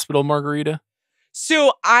a hospital margarita?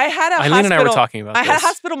 So I had a Eileen and I were talking about I had a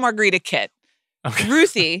hospital margarita kit.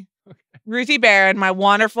 Okay. Ruthie Barron, my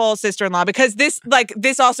wonderful sister-in-law, because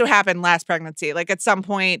this also happened last pregnancy. Like at some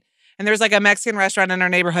point, and there's like a Mexican restaurant in our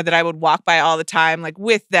neighborhood that I would walk by all the time, like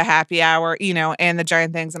with the happy hour, and the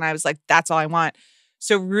giant things. And I was like, that's all I want.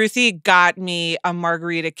 So Ruthie got me a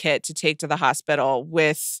margarita kit to take to the hospital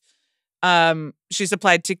with, she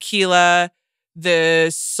supplied tequila,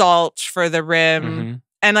 the salt for the rim,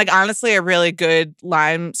 And like honestly, a really good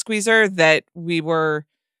lime squeezer that we were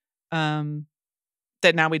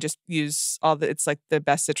that now we just use it's like the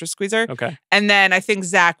best citrus squeezer. Okay. And then I think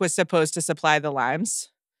Zach was supposed to supply the limes.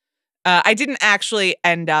 I didn't actually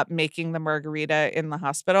end up making the margarita in the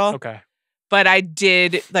hospital. Okay. But I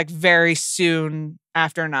did like very soon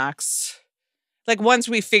after Knox. Like once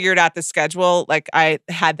we figured out the schedule, like I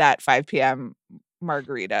had that 5 p.m.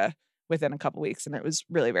 margarita within a couple weeks, and it was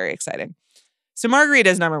really very exciting. So margarita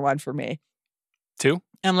is number 1 for me. 2?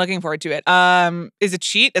 I'm looking forward to it. Is it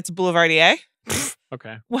cheat? It's Boulevardier.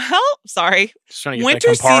 Okay. Well, sorry. Just trying to get Winter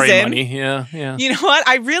that Campari season. money. Yeah. You know what?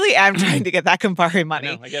 I really am trying to get that Campari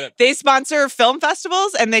money. I get it. They sponsor film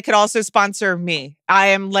festivals, and they could also sponsor me. I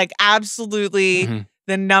am like absolutely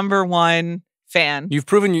the number 1 fan. You've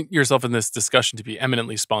proven yourself in this discussion to be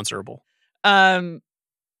eminently sponsorable. I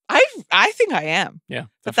think I am. Yeah.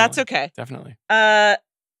 But that's okay. Definitely.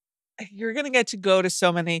 You're gonna get to go to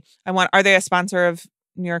so many. Are they a sponsor of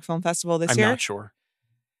New York Film Festival this year? I'm not sure.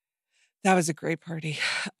 That was a great party.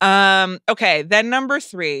 Okay, then number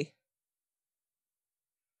 3.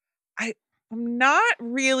 I'm not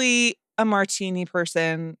really a martini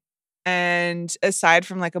person, and aside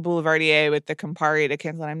from like a Boulevardier with the Campari to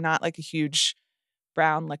cancel, I'm not like a huge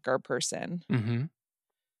brown liquor person. Mm-hmm.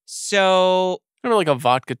 So, Or like a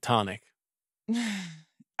vodka tonic.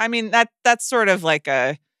 I mean that's sort of like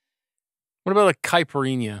a. What about a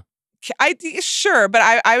caipirinha? Sure, but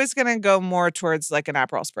I was gonna go more towards like an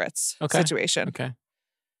Aperol spritz situation. Okay.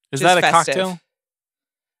 Is Just that a festive. cocktail?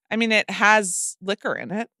 I mean, it has liquor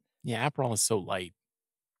in it. Yeah, Aperol is so light.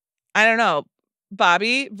 I don't know.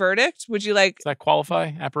 Bobby, verdict? Would you like? Does that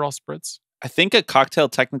qualify? Aperol spritz? I think a cocktail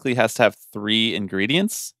technically has to have 3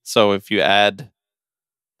 ingredients. So if you add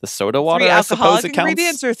the soda water, 3 I suppose alcoholic it counts.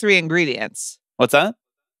 ingredients or 3 ingredients? What's that?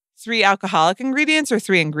 3 alcoholic ingredients or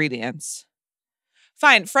 3 ingredients?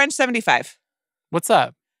 Fine. French 75. What's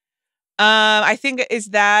that? I think is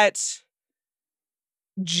that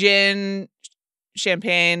gin,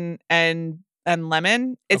 champagne, and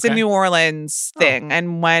lemon. It's a Okay. New Orleans thing.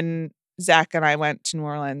 And when Zach and I went to New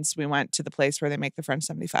Orleans, we went to the place where they make the French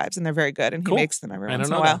 75s, and they're very good. And Cool. he makes them every I once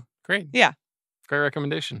don't in know a while. that. Great. Yeah. Great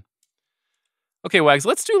recommendation. Okay, Wags,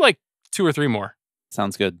 let's do like 2 or 3 more.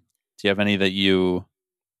 Sounds good. Do you have any that you...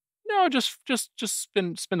 No, just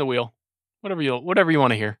spin the wheel. Whatever you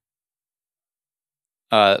want to hear.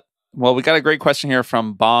 Well, we got a great question here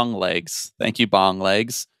from Bong Legs. Thank you, Bong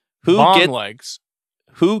Legs. Legs.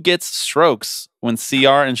 Who gets strokes when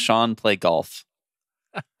CR and Sean play golf?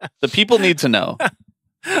 The people need to know.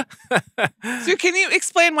 So can you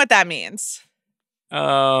explain what that means?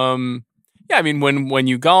 Yeah, I mean, when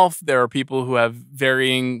you golf, there are people who have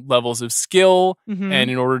varying levels of skill, Mhm. and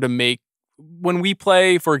in order to make, when we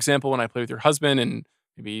play, for example, when I play with your husband and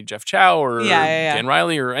maybe Jeff Chow or Dan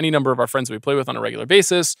Riley or any number of our friends that we play with on a regular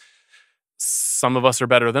basis, some of us are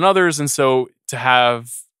better than others, and so to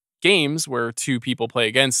have games where 2 people play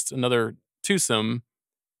against another twosome,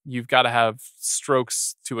 you've got to have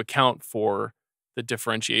strokes to account for the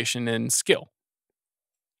differentiation in skill.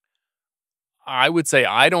 I would say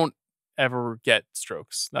I don't ever get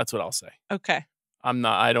strokes. That's what I'll say. Okay.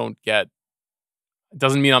 I don't get, it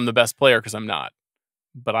doesn't mean I'm the best player because I'm not,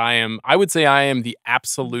 but I would say I am the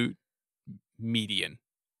absolute median.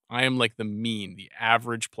 I am like the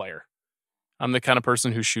average player. I'm the kind of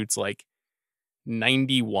person who shoots like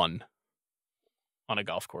 91 on a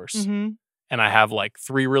golf course. Mm-hmm. And I have like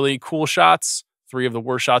 3 really cool shots, 3 of the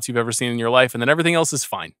worst shots you've ever seen in your life, and then everything else is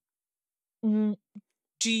fine. Mm-hmm.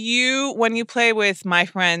 Do you, when you play with my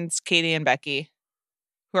friends Katie and Becky,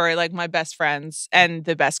 who are like my best friends and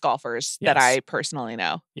the best golfers that I personally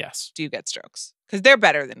know, yes, do you get strokes? Because they're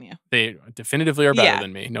better than you. They definitively are better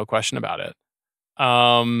than me, no question about it.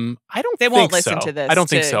 I don't. They think won't listen so. to this. I don't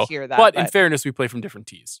think to so. Hear that, but in fairness, we play from different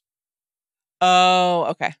tees. Oh,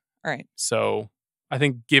 okay, all right. So I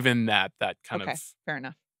think given that kind of fair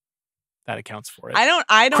enough. That accounts for it. I don't.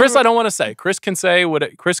 Chris, I don't want to say. Chris can say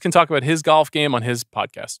Chris can talk about his golf game on his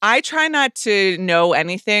podcast. I try not to know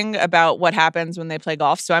anything about what happens when they play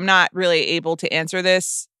golf, so I'm not really able to answer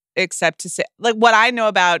this except to say, like, what I know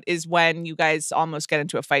about is when you guys almost get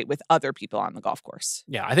into a fight with other people on the golf course.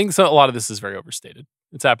 Yeah, I think so. A lot of this is very overstated.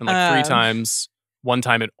 It's happened like 3 times. One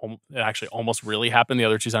time it actually almost really happened. The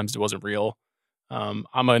other 2 times it wasn't real. I'm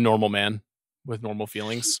a normal man with normal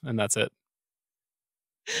feelings, and that's it.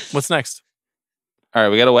 What's next? All right,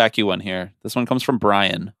 we got a wacky one here. This one comes from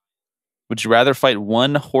Brian. Would you rather fight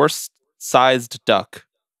 1 horse-sized duck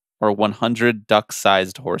or 100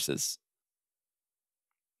 duck-sized horses?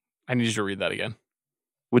 I need you to read that again.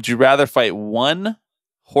 Would you rather fight 1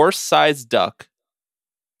 horse-sized duck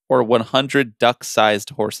or 100 duck-sized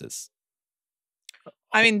horses?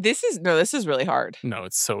 I mean, this is really hard. No,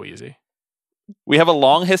 it's so easy. We have a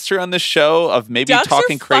long history on this show of maybe Ducks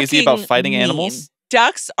talking are crazy about fucking fighting mean. animals.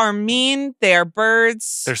 Ducks are mean. They are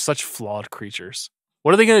birds. They're such flawed creatures.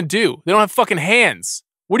 What are they going to do? They don't have fucking hands.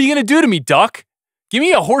 What are you going to do to me, duck? Give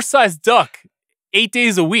me a horse-sized duck 8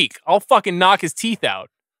 days a week. I'll fucking knock his teeth out.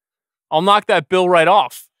 I'll knock that bill right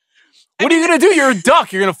off. What are you going to do? You're a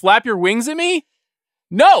duck. You're going to flap your wings at me?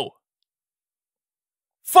 No.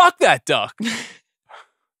 Fuck that duck.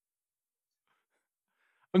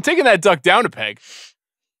 I'm taking that duck down a peg.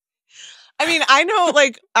 I mean, I know,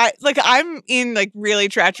 I'm in really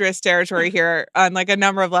treacherous territory here on a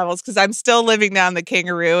number of levels because I'm still living down the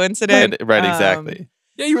kangaroo incident. Right, exactly.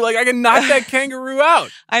 Yeah, you were like, I can knock that kangaroo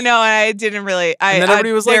out. I know, and I didn't really. And then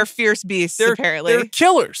everybody was like, they're fierce beasts, apparently. They're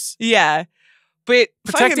killers. Yeah, but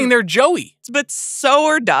Protecting their Joey. But so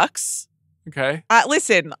are ducks. Okay.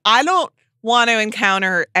 Listen, I don't want to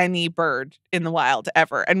encounter any bird in the wild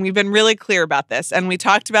ever. And we've been really clear about this. And we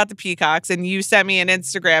talked about the peacocks, and you sent me an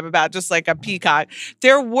Instagram about just a peacock.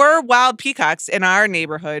 There were wild peacocks in our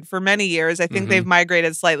neighborhood for many years. I think they've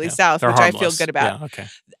migrated slightly south, which harmless. I feel good about. Yeah, okay.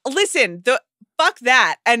 Listen, fuck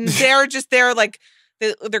that. And they're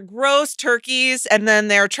they're gross turkeys, and then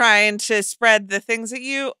they're trying to spread the things at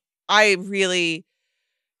you. I really,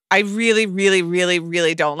 really,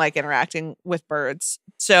 really don't like interacting with birds.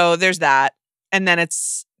 So there's that. And then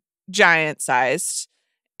it's giant sized.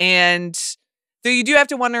 And so you do have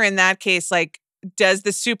to wonder in that case, does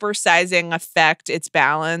the supersizing affect its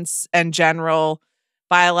balance and general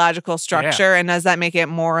biological structure? Yeah. And does that make it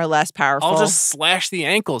more or less powerful? I'll just slash the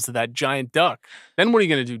ankles of that giant duck. Then what are you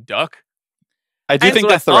going to do, duck? I think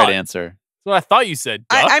that's the right answer. So I thought you said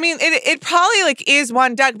duck. I mean, it probably is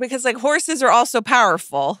one duck because horses are also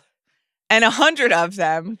powerful. And 100 of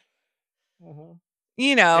them,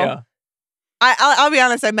 Yeah. I'll be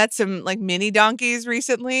honest, I met some mini donkeys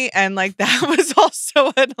recently, and that was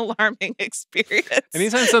also an alarming experience.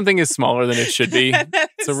 Anytime something is smaller than it should be, it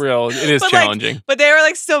is challenging. But they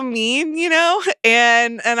were so mean,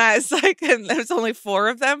 and I was and there was only 4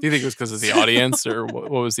 of them. Do you think it was because of the audience, or what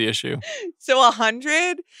was the issue? So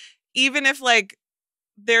 100, even if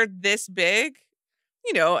they're this big,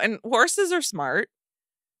 and horses are smart.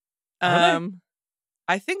 Are they?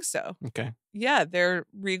 I think so. Okay. Yeah, they're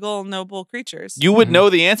regal, noble creatures. You would know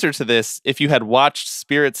the answer to this if you had watched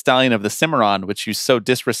Spirit Stallion of the Cimarron, which you so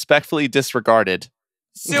disrespectfully disregarded.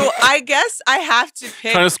 So I guess I have to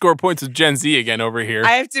pick. Trying to score points with Gen Z again over here.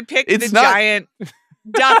 I have to pick giant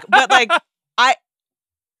duck, but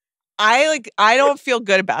I don't feel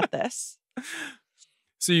good about this.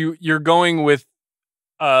 So you're going with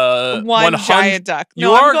one giant duck.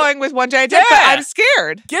 No, I'm going with one giant duck, but I'm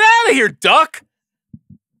scared. Get out of here, duck.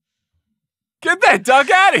 Get that duck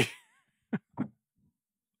out of here.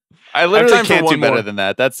 I literally can't do better than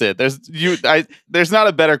that. That's it. There's not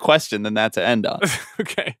a better question than that to end on.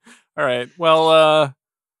 Okay. All right. Well,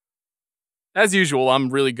 as usual,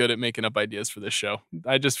 I'm really good at making up ideas for this show.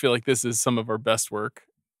 I just feel like this is some of our best work.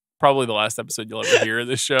 Probably the last episode you'll ever hear of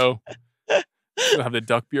this show. We'll have the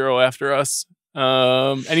Duck Bureau after us.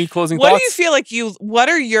 Any closing thoughts? What do you feel like what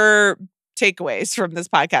are your takeaways from this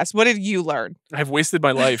podcast? What did you learn? I've wasted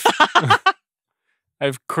my life.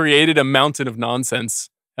 I've created a mountain of nonsense,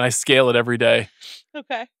 and I scale it every day.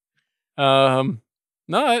 Okay. No,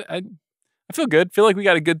 I feel good. Feel like we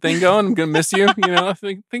got a good thing going. I'm gonna miss you. I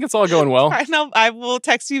think it's all going well. No, I will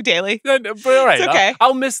text you daily. But all right, it's okay.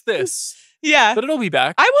 I'll miss this. Yeah, but it'll be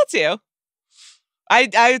back. I will too.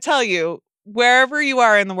 I tell you, wherever you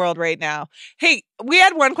are in the world right now. Hey, we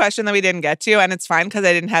had one question that we didn't get to, and it's fine because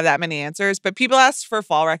I didn't have that many answers. But people asked for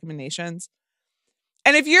fall recommendations.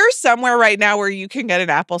 And if you're somewhere right now where you can get an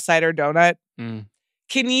apple cider donut,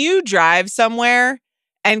 can you drive somewhere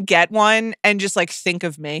and get one and just think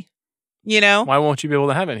of me? Why won't you be able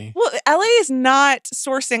to have any? Well, LA is not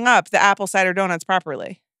sourcing up the apple cider donuts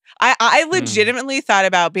properly. I legitimately thought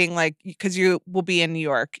about being because you will be in New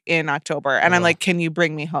York in October. And I'm can you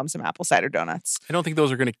bring me home some apple cider donuts? I don't think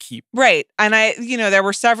those are going to keep. Right. And there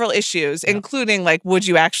were several issues, including would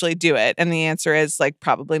you actually do it? And the answer is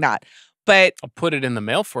probably not. But I'll put it in the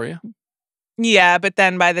mail for you. Yeah, but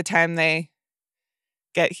then by the time they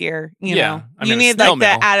get here, you know, you need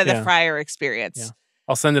the out of the fryer experience. Yeah.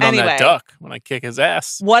 I'll send it on that duck when I kick his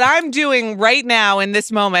ass. What I'm doing right now in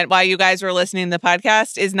this moment while you guys are listening to the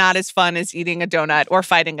podcast is not as fun as eating a donut or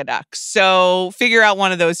fighting a duck. So figure out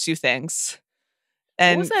one of those two things.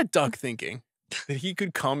 And what was that duck thinking? That he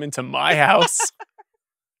could come into my house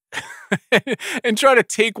and try to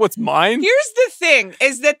take what's mine. Here's the thing,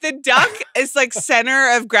 is that the duck is like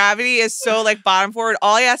center of gravity is so like bottom forward.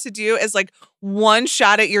 All he has to do is like one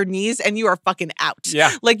shot at your knees and you are fucking out.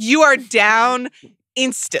 Yeah. Like you are down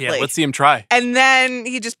instantly. Yeah, let's see him try. And then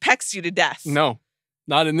he just pecks you to death. No,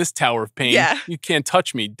 not in this tower of pain. Yeah. You can't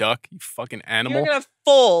touch me, duck, you fucking animal. You're going to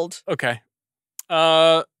fold. Okay.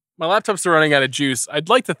 My laptop's running out of juice. I'd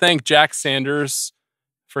like to thank Jack Sanders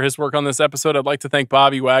for his work on this episode. I'd like to thank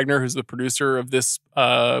Bobby Wagner, who's the producer of this,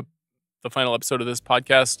 the final episode of this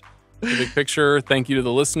podcast, The Big Picture. Thank you to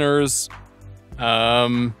the listeners.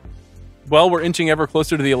 Well, we're inching ever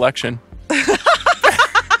closer to the election.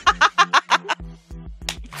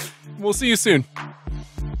 We'll see you soon.